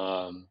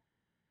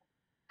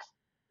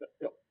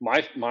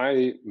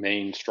my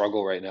main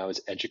struggle right now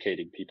is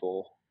educating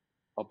people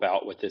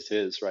about what this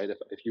is, right?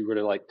 If you were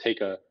to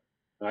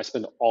and I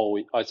spend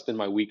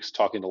my weeks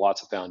talking to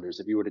lots of founders.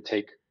 If you were to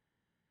take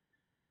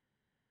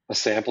a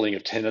sampling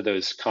of 10 of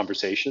those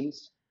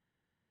conversations,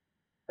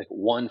 like,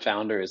 one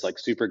founder is like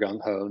super gung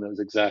ho, knows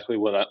exactly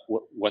what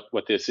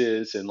this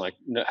is, and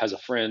has a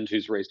friend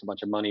who's raised a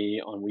bunch of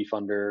money on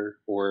Wefunder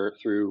or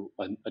through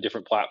a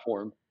different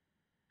platform.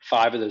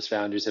 5 of those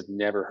founders have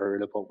never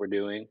heard of what we're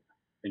doing,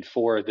 and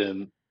 4 of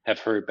them have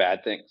heard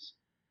bad things,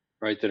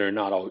 right? That are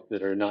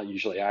not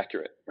usually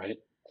accurate, right?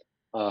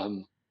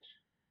 And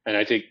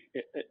I think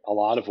a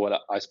lot of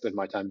what I spend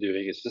my time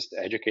doing is just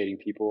educating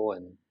people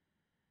and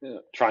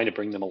trying to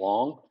bring them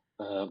along,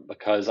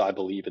 because I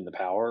believe in the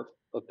power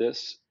of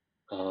this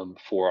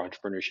for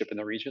entrepreneurship in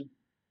the region.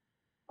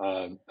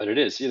 But it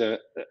is,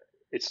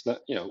 it's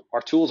not,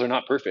 our tools are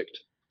not perfect.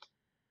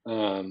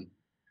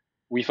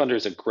 Wefunder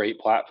is a great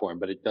platform,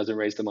 but it doesn't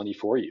raise the money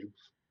for you.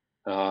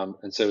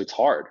 And so it's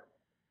hard.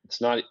 It's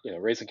not,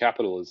 raising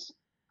capital is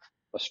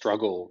a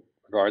struggle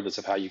regardless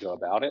of how you go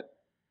about it.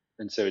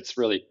 And so it's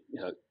really,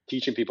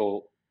 teaching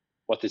people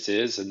what this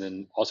is, and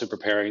then also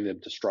preparing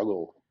them to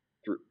struggle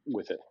through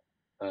with it.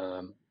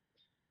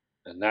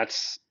 And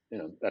that's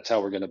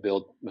how we're going to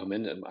build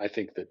momentum. I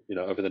think that,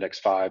 over the next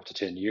 5 to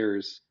 10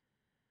 years,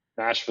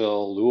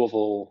 Nashville,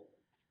 Louisville,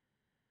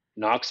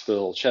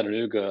 Knoxville,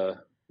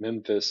 Chattanooga,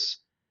 Memphis,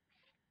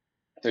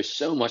 there's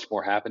so much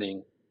more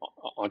happening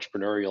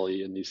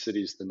entrepreneurially in these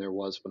cities than there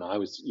was when I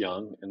was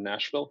young in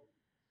Nashville.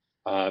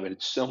 And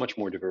it's so much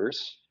more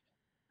diverse,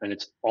 and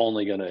it's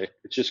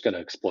just gonna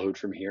explode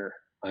from here.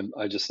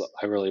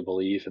 I really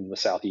believe in the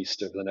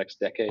Southeast over the next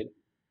decade.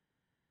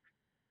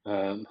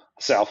 The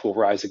South will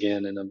rise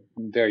again in a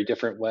very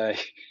different way.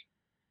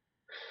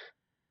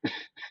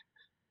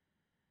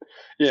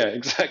 Yeah,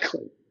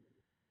 exactly.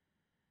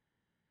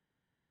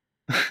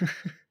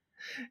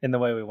 In the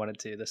way we wanted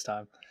to this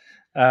time.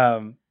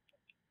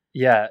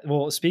 Yeah.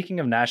 Well,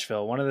 speaking of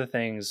Nashville, one of the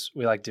things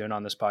we like doing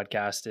on this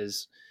podcast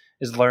is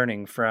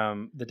learning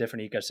from the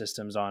different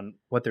ecosystems on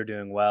what they're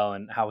doing well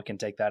and how we can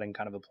take that and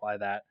kind of apply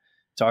that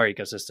to our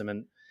ecosystem.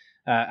 And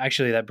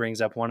actually, that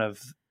brings up one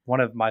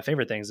of my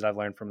favorite things that I've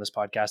learned from this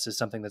podcast is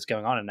something that's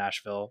going on in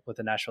Nashville with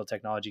the Nashville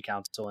Technology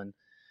Council and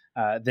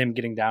them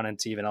getting down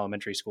into even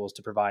elementary schools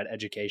to provide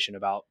education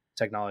about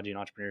technology and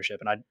entrepreneurship.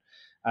 And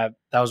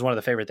that was one of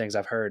the favorite things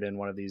I've heard in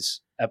one of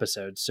these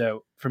episodes.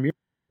 So from your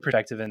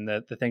perspective and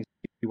the things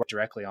you work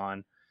directly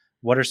on,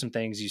 what are some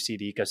things you see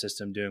the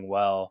ecosystem doing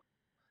well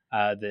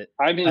that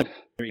other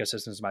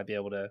ecosystems might be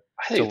able to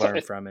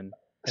learn from? And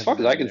as far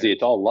as I can see,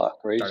 it's all luck,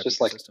 right? It's just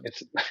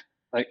it's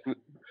like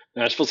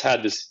Nashville's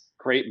had this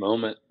great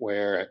moment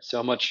where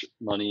so much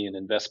money and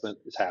investment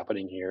is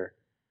happening here.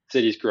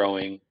 City's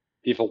growing.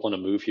 People want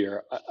to move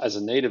here. As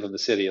a native of the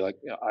city,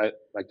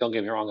 don't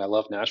get me wrong, I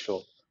love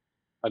Nashville.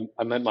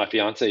 I met my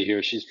fiance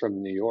here. She's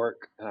from New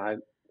York,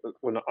 and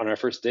when on our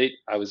first date,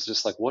 I was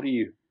just like, "What are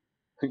you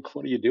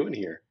doing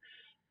here?"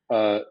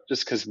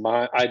 Just because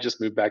I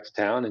just moved back to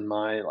town, and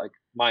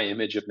my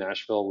image of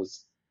Nashville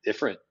was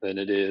different than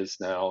it is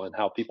now, and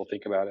how people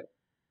think about it.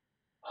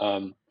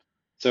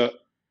 So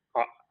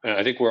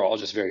I think we're all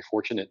just very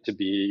fortunate to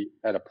be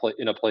at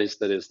in a place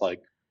that is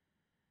like,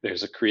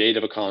 there's a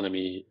creative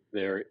economy.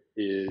 There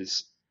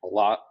is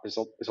there's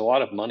a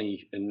lot of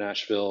money in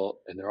Nashville,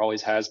 and there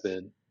always has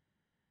been.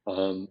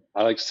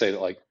 I like to say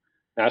that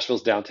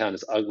Nashville's downtown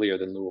is uglier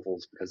than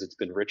Louisville's because it's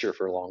been richer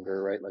for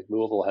longer, right? Like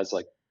Louisville has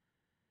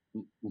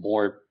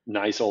more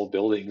nice old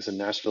buildings, and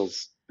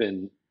Nashville's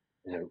been,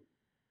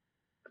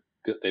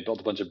 they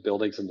built a bunch of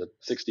buildings in the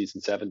 60s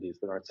and 70s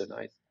that aren't so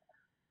nice.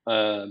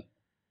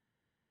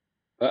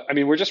 But I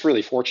mean, we're just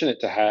really fortunate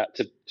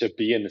to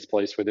be in this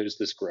place where there's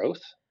this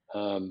growth.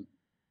 And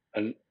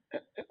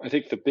I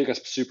think the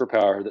biggest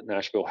superpower that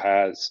Nashville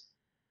has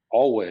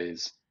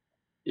always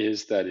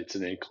is that it's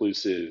an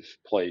inclusive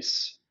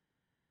place.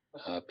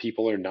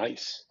 People are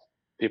nice.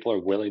 People are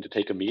willing to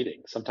take a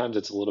meeting. Sometimes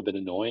it's a little bit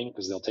annoying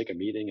because they'll take a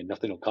meeting and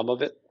nothing will come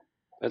of it.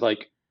 But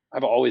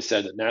I've always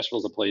said that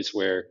Nashville's a place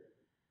where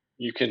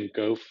you can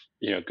go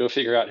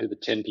figure out who the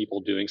 10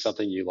 people doing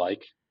something you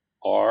like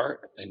are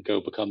and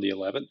go become the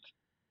 11th.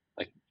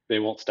 They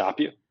won't stop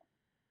you.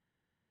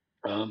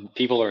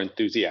 People are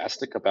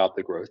enthusiastic about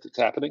the growth that's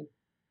happening.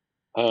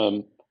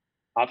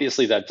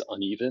 Obviously, that's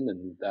uneven,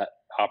 and that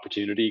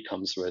opportunity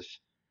comes with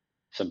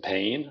some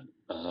pain.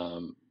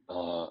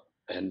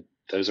 And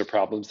those are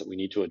problems that we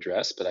need to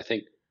address. But I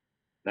think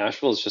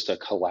Nashville is just a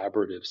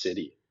collaborative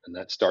city, and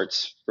that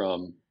starts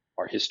from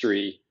our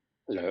history.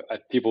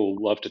 People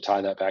love to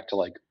tie that back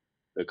to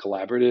the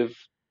collaborative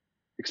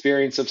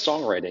experience of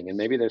songwriting, and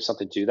maybe there's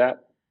something to that.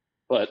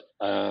 But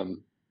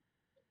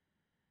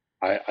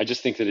I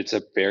just think that it's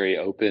a very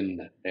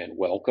open and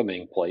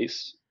welcoming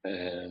place,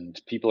 and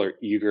people are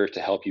eager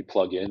to help you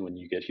plug in when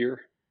you get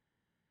here,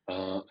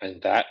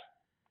 and that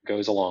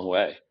goes a long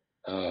way.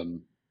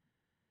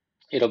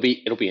 It'll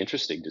be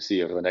interesting to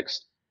see over the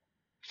next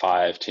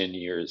 5-10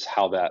 years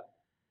how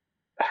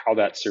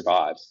that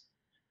survives,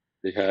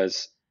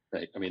 because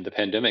the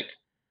pandemic.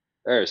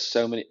 There are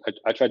so many.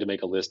 I tried to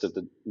make a list of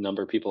the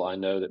number of people I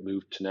know that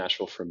moved to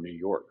Nashville from New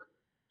York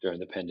during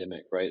the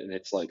pandemic, right? And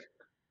it's like,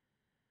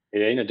 it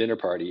ain't a dinner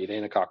party, it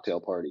ain't a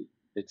cocktail party.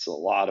 It's a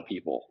lot of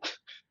people.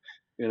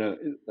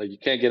 You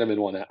can't get them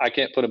in one. I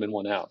can't put them in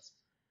one house.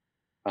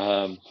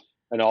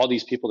 And all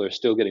these people, they're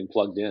still getting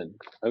plugged in.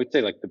 I would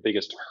say the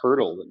biggest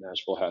hurdle that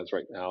Nashville has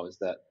right now is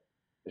that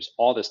there's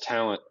all this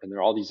talent and there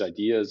are all these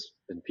ideas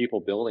and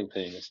people building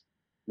things.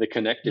 The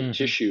connective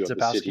tissue of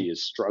the city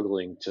is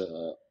struggling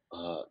to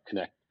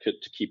connect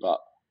to keep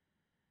up.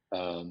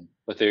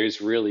 But there are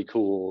really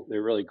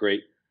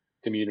great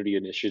community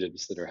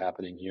initiatives that are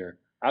happening here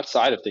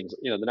outside of things.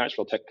 The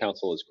Nashville Tech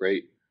Council is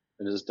great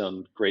and has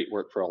done great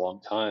work for a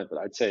long time, but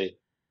I'd say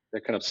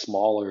they're kind of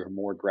smaller,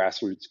 more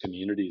grassroots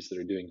communities that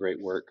are doing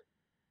great work.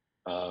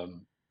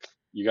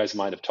 You guys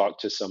might have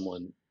talked to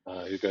someone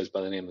who goes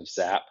by the name of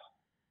Zap.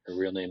 Her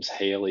real name's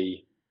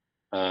Haley,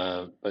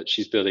 but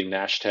she's building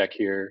Nash Tech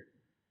here,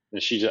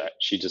 and she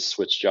just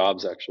switched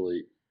jobs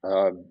actually,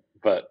 and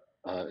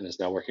is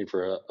now working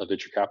for a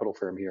venture capital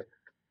firm here.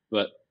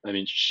 but I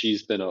mean,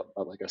 she's been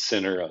like a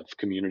center of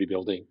community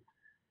building.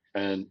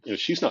 And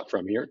she's not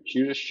from here.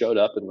 She just showed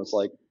up and was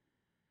like,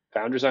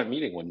 founders aren't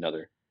meeting one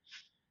another.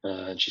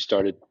 And she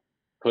started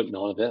putting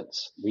on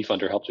events.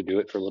 Wefunder helped her do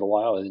it for a little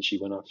while, and then she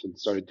went off and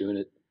started doing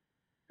it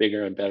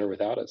bigger and better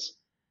without us.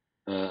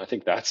 I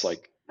think that's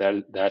like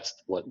that. That's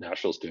what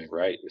Nashville's doing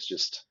right. It's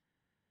just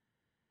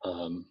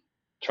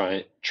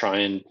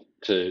trying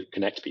to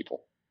connect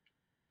people.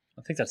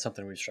 I think that's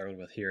something we've struggled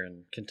with here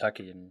in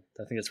Kentucky, and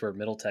I think that's where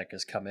Middle Tech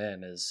has come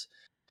in. Is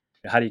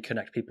how do you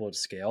connect people at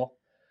scale?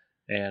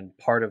 And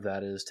part of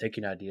that is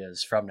taking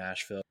ideas from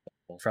Nashville,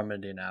 from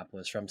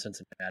Indianapolis, from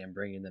Cincinnati, and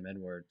bringing them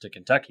inward to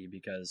Kentucky.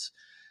 Because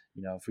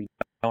if we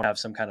don't have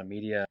some kind of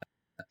media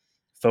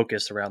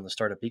focus around the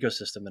startup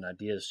ecosystem, then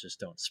ideas just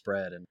don't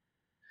spread. And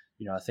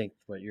I think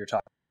what you're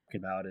talking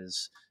about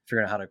is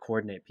figuring out how to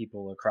coordinate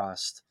people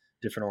across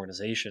different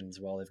organizations.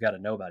 Well, they've got to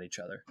know about each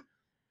other.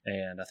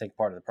 And I think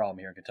part of the problem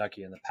here in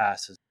Kentucky in the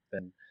past has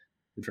been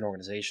different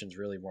organizations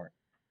really weren't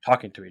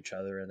talking to each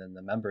other, and then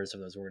the members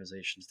of those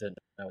organizations didn't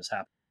know what was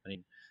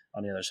happening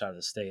on the other side of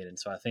the state. And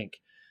so I think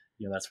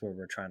that's where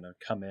we're trying to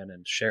come in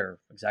and share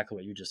exactly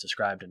what you just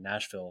described in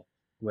Nashville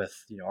with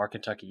our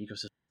Kentucky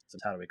ecosystem.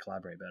 How do we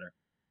collaborate better?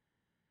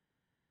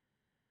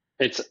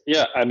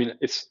 I mean,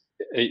 it's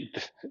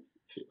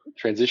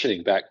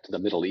transitioning back to the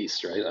Middle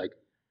East, right? Like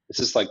this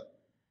is like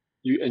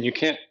you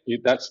can't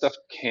that stuff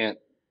can't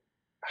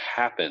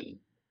happen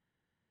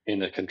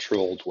in a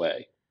controlled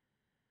way.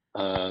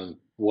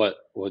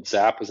 What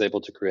Zap was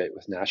able to create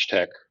with Nash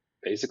Tech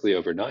basically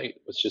overnight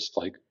was just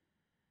like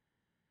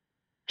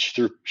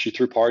she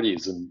threw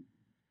parties and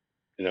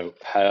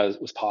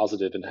was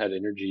positive and had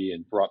energy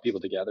and brought people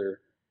together,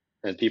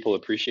 and people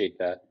appreciate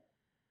that.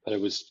 But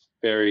it was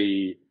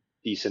very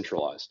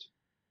decentralized.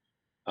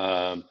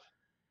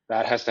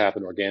 That has to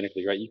happen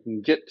organically, right? You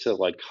can get to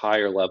like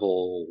higher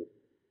level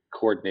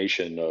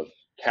coordination of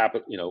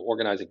capital,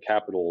 organizing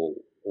capital,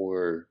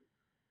 or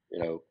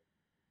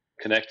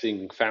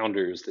connecting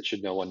founders that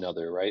should know one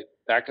another, right?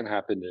 That can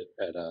happen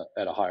at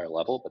a higher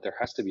level, but there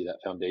has to be that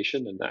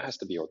foundation, and that has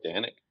to be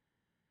organic,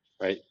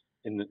 right?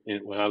 When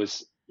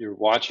you're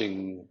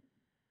watching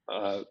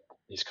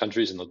these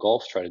countries in the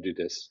Gulf try to do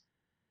this,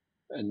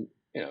 and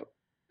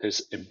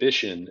there's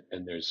ambition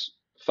and there's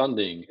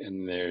funding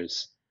and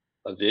there's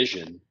a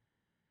vision,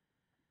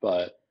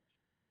 but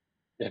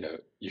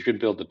you can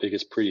build the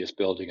biggest, prettiest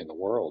building in the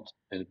world,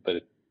 but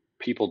if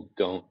people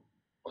don't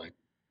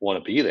want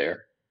to be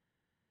there,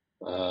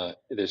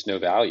 there's no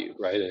value,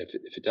 right? And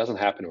if it doesn't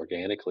happen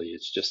organically,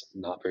 it's just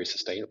not very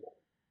sustainable.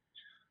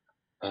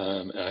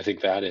 And I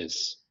think that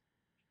is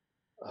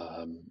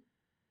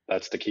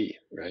that's the key,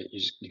 right?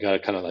 You got to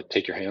kind of like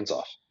take your hands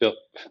off,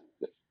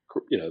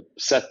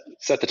 set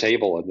the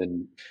table, and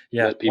then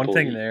let people one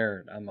thing eat.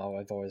 there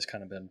I've always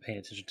kind of been paying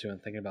attention to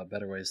and thinking about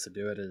better ways to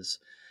do it is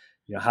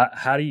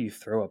how do you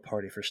throw a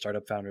party for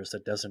startup founders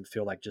that doesn't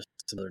feel like just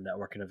another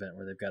networking event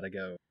where they've got to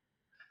go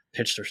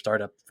pitch their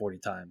startup 40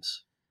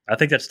 times. I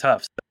think that's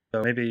tough.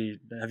 So maybe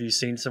have you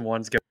seen some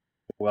ones go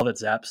well that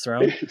Zap's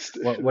thrown?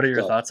 What are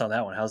your thoughts on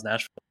that one? How's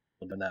Nashville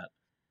doing that?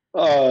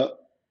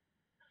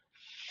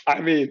 I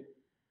mean,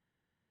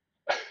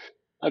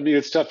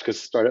 it's tough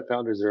because startup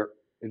founders are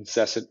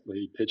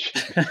incessantly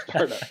pitching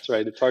startups,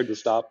 right? It's hard to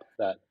stop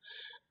that.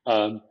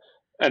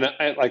 And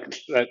I like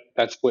that.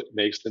 That's what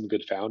makes them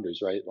good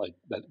founders, right? Like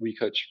that we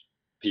coach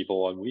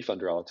people on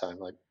Wefunder all the time.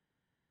 Like,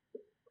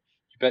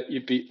 you bet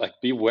you'd be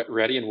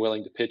ready and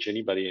willing to pitch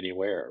anybody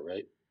anywhere,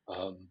 right?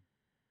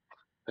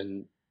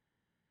 And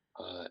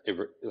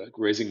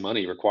raising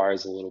money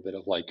requires a little bit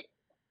of like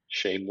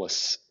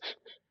shameless,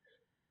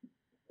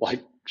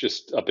 like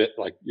just a bit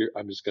like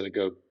I'm just going to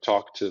go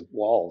talk to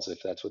walls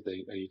if that's what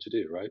they need to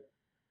do, right?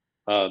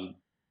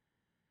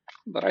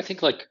 But I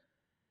think like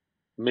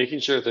making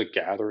sure the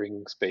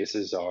gathering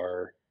spaces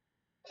are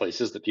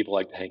places that people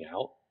like to hang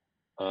out,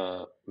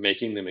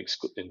 making them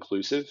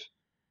inclusive.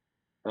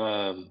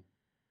 I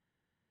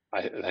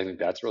think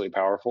that's really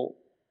powerful.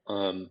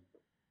 And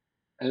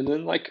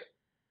then like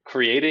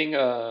creating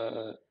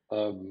a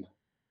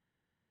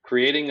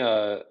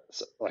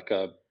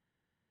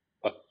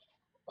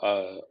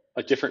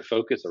different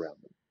focus around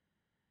them,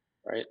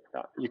 right?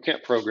 You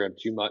can't program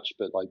too much,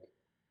 but like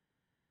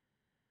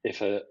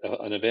if an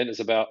event is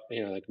about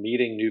like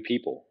meeting new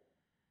people,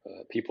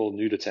 people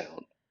new to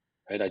town,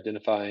 right?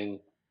 Identifying,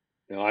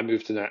 I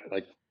moved to that,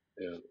 like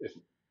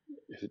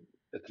if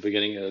at the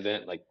beginning of the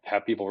event, like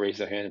have people raise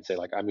their hand and say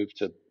like I moved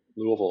to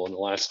Louisville in the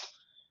last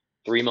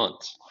 3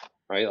 months,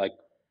 right? Like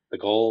the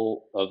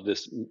goal of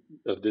this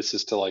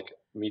is to like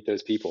meet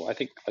those people. I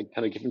think like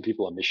kind of giving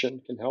people a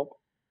mission can help.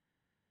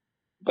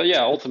 But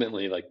yeah,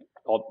 ultimately like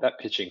all that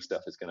pitching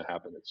stuff is going to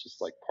happen. It's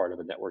just like part of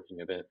a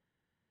networking event.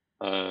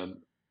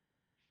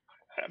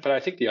 But I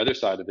think the other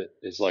side of it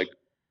is like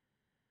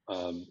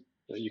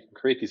you can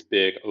create these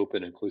big,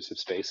 open, inclusive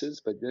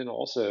spaces, but then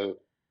also,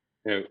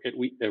 at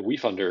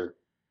Wefunder,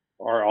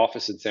 our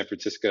office in San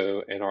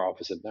Francisco and our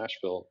office in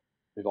Nashville,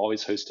 we've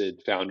always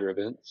hosted founder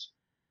events.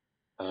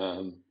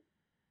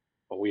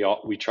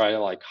 we try to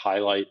like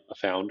highlight a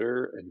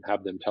founder and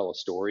have them tell a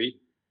story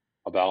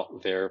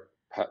about their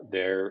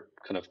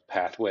kind of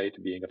pathway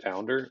to being a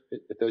founder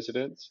at those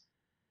events,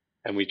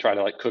 and we try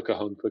to like cook a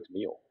home cooked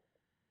meal.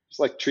 Just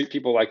like treat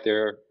people like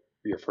they're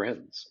your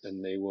friends,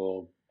 and they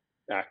will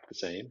act the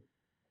same.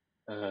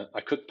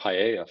 I cook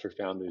paella for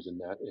founders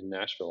in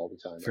Nashville all the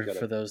time. I got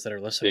For a those that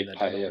are listening big that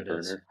don't know what paella it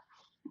is.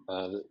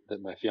 burner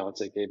that my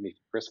fiance gave me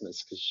for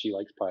Christmas because she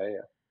likes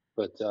paella.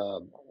 But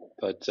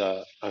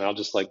and I'll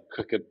just like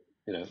cook it.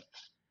 You know,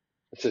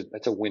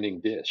 that's a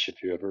winning dish.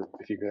 If you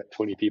got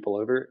 20 people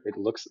over, it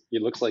looks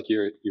like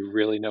you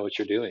really know what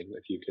you're doing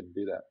if you can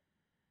do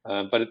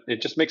that. But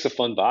it just makes a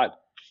fun vibe.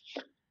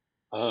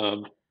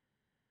 Um,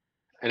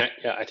 and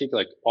I think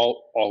like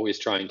always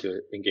trying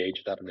to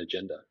engage without an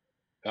agenda.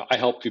 I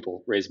help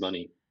people raise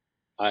money.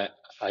 I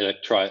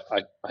like try.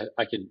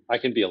 I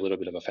can be a little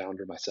bit of a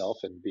founder myself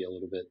and be a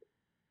little bit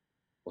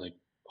like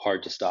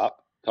hard to stop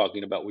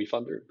talking about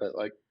Wefunder, but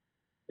like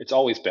it's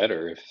always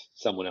better if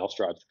someone else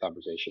drives the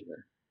conversation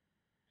there.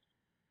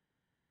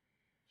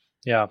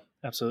 Yeah,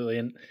 absolutely.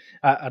 And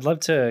I'd love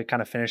to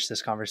kind of finish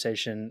this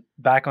conversation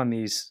back on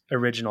these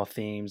original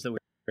themes that we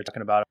were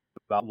talking about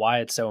why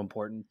it's so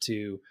important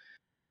to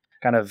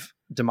kind of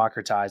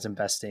democratize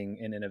investing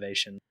in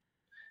innovation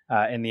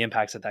and the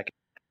impacts that can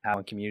have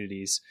on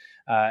communities.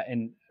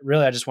 And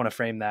really, I just want to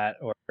frame that,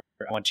 or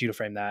I want you to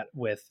frame that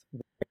with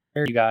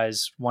where are you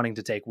guys wanting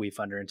to take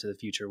Wefunder into the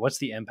future? What's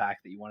the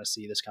impact that you want to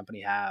see this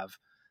company have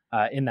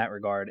in that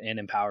regard in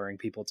empowering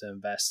people to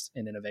invest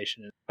in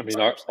innovation? I mean,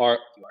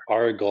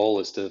 our goal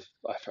is to,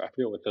 I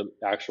forget what the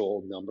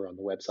actual number on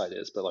the website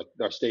is, but like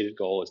our stated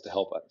goal is to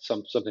help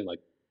something like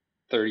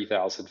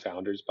 30,000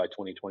 founders by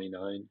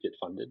 2029 get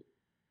funded.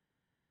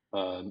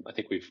 I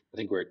think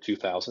we're at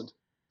 2,000,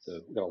 so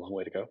we've got a long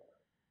way to go.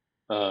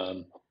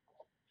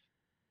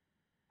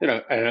 You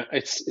know, and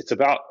it's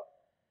about,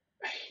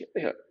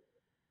 you know,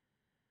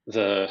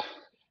 the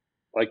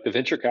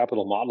venture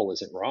capital model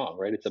isn't wrong,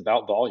 right? It's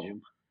about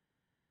volume.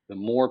 The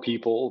more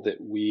people that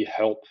we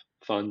help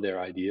fund their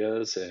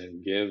ideas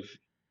and give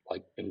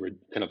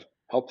kind of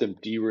help them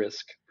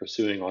de-risk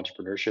pursuing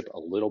entrepreneurship a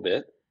little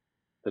bit,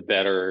 the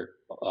better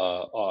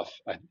off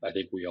I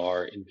think we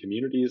are in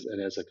communities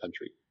and as a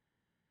country.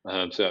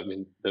 So I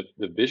mean,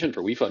 the vision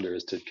for Wefunder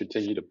is to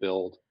continue to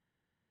build,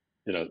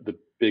 you know, the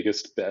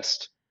biggest,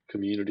 best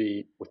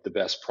community with the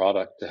best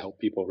product to help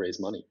people raise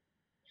money.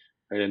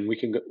 Right? And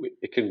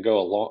it can go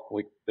a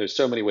long. There's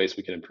so many ways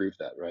we can improve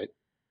that, right?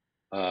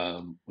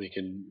 We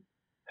can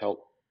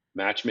help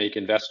matchmake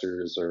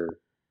investors, or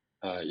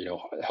you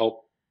know,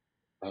 help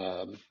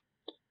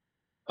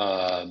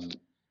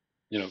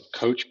you know,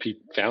 coach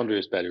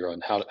founders better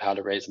on how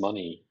to raise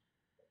money,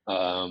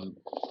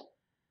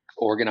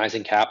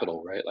 organizing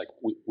capital, right? Like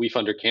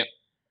Wefunder can't,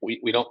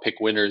 we don't pick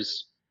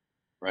winners,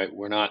 right?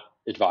 We're not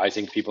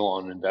advising people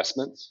on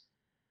investments,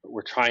 but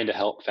we're trying to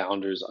help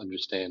founders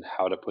understand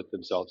how to put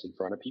themselves in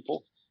front of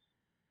people.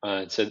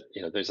 And so,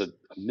 you know, there's a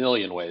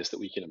million ways that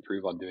we can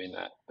improve on doing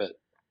that. But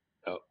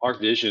our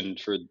vision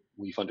for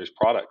Wefunder's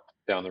product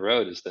down the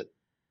road is that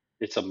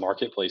it's a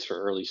marketplace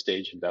for early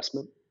stage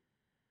investment.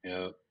 You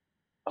know,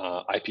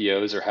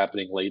 IPOs are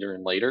happening later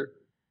and later.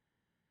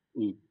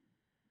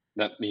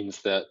 That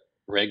means that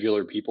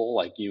regular people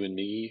like you and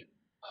me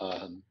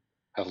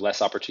have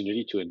less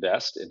opportunity to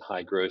invest in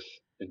high growth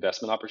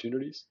investment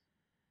opportunities.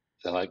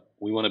 So like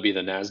we want to be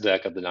the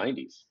NASDAQ of the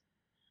 90s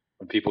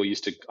when people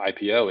used to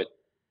IPO at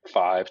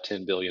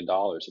 $5-10 billion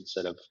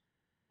instead of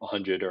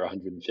 100 or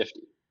 150,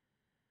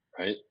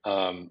 right?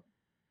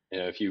 You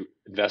know, if you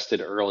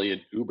invested early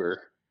in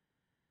Uber,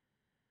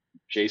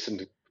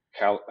 Jason,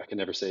 I can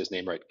never say his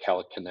name right,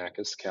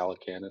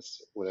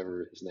 Calacanis,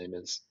 whatever his name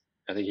is.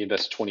 I think he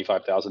invested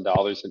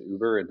 $25,000 in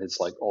Uber, and his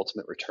like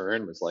ultimate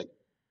return was like,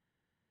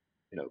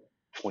 you know,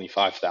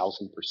 25,000%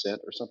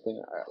 or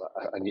something.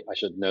 I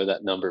should know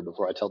that number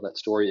before I tell that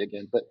story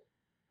again. But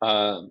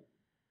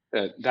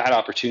that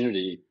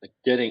opportunity, like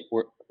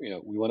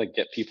we want to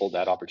get people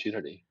that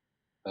opportunity.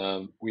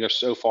 We are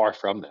so far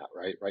from that,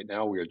 right? Right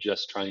now, we are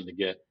just trying to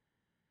get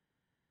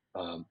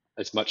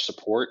as much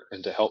support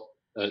and to help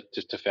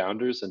to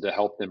founders and to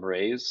help them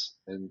raise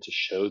and to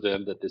show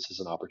them that this is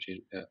an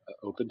opportunity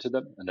open to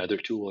them, another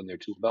tool in their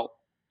tool belt.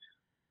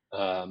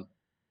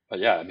 But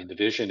yeah, I mean, the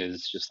vision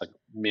is just like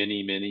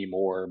many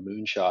more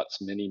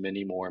moonshots,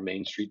 many more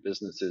Main Street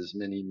businesses,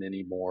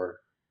 many more,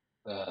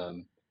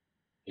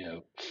 you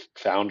know,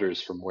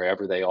 founders from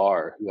wherever they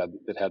are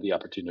that have the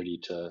opportunity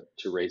to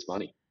raise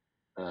money.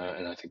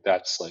 And I think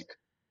that's like,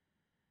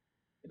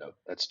 you know,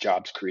 that's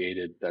jobs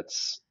created.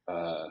 That's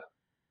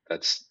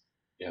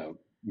you know,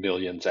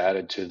 millions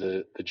added to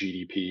the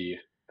GDP.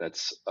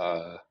 That's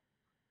a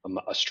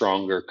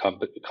stronger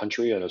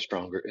country and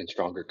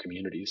stronger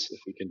communities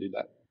if we can do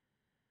that.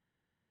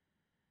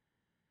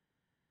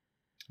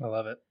 I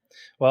love it.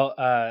 Well,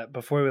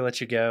 before we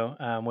let you go,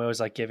 we always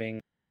like giving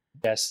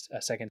guests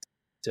a second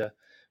to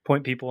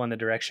point people in the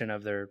direction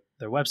of their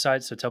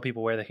website. So tell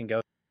people where they can go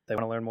if they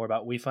want to learn more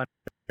about Wefunder,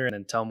 and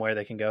then tell them where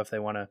they can go if they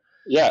want to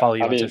follow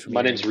you on social media.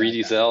 My name's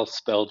Read Ezell,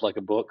 spelled like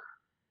a book.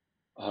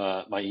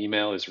 My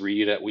email is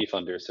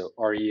read@Wefunder, so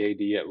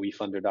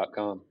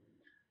read@wefunder.com.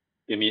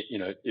 Give me,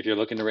 if you're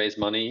looking to raise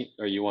money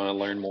or you want to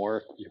learn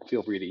more, you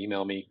feel free to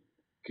email me.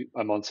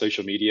 I'm on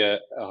social media.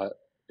 I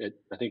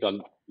think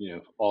on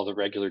all the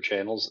regular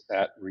channels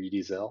at Read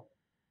Ezell,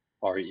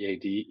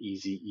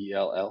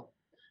 ReadEzell.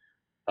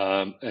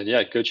 And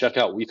yeah, go check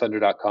out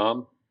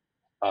wefunder.com.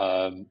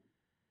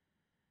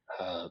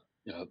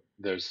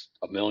 There's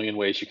a million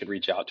ways you can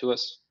reach out to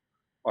us.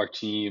 Our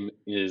team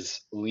is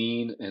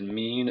lean and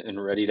mean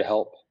and ready to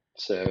help.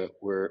 So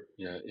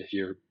if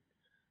you're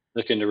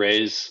looking to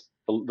raise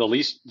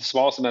the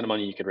smallest amount of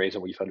money you can raise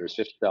on Wefunder is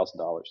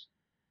 $50,000.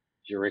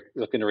 If you're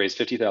looking to raise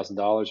 $50,000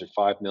 or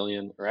 $5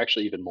 million, or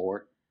actually even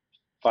more,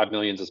 $5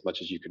 million is as much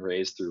as you can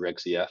raise through Reg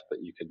CF, but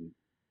you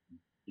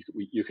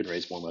can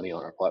raise more money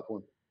on our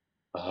platform.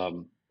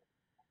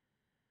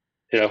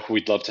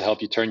 We'd love to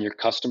help you turn your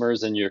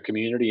customers and your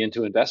community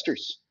into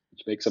investors,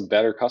 which makes them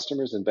better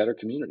customers and better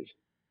community.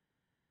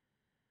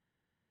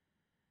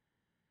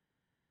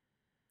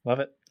 Love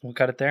it. We'll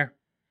cut it there.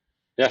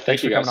 Yeah,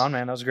 thanks you for guys. coming on,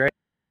 man. That was great.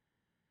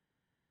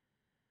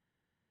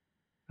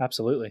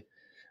 Absolutely.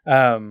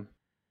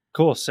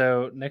 Cool.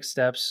 So next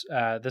steps,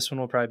 this one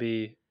will probably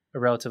be a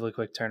relatively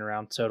quick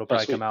turnaround. So it'll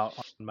probably come out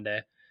on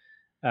Monday.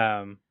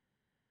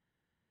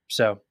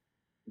 So I'm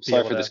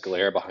sorry for this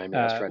glare behind me.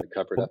 I was trying to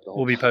cover it up.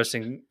 We'll be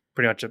posting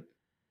pretty much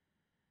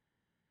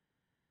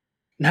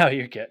No,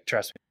 you're good.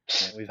 Trust me.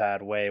 We've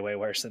had way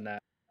worse than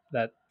that.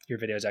 Your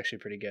video is actually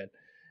pretty good.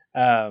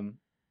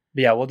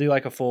 But yeah, we'll do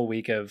like a full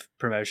week of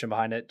promotion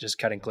behind it, just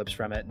cutting clips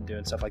from it and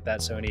doing stuff like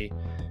that. So any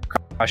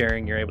cross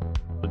sharing you're able to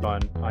do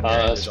on your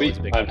end, sweet.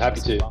 I'm happy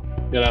to. Well.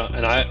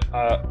 And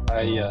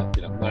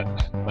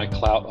my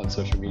clout on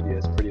social media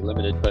is pretty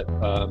limited, but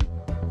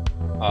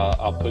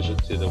I'll push it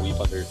to the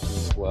Wefunder team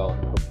as well,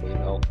 and hopefully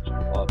they'll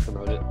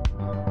promote it.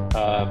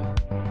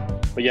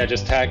 But yeah,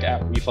 just tag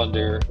at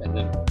Wefunder and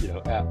then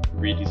at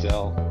Read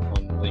Ezell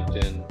on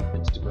LinkedIn,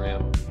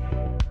 Instagram,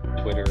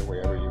 Twitter,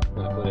 wherever you're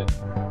going to put it.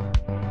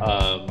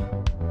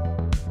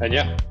 And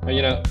yeah,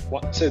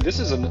 so this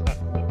is I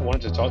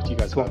wanted to talk to you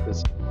guys about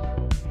this.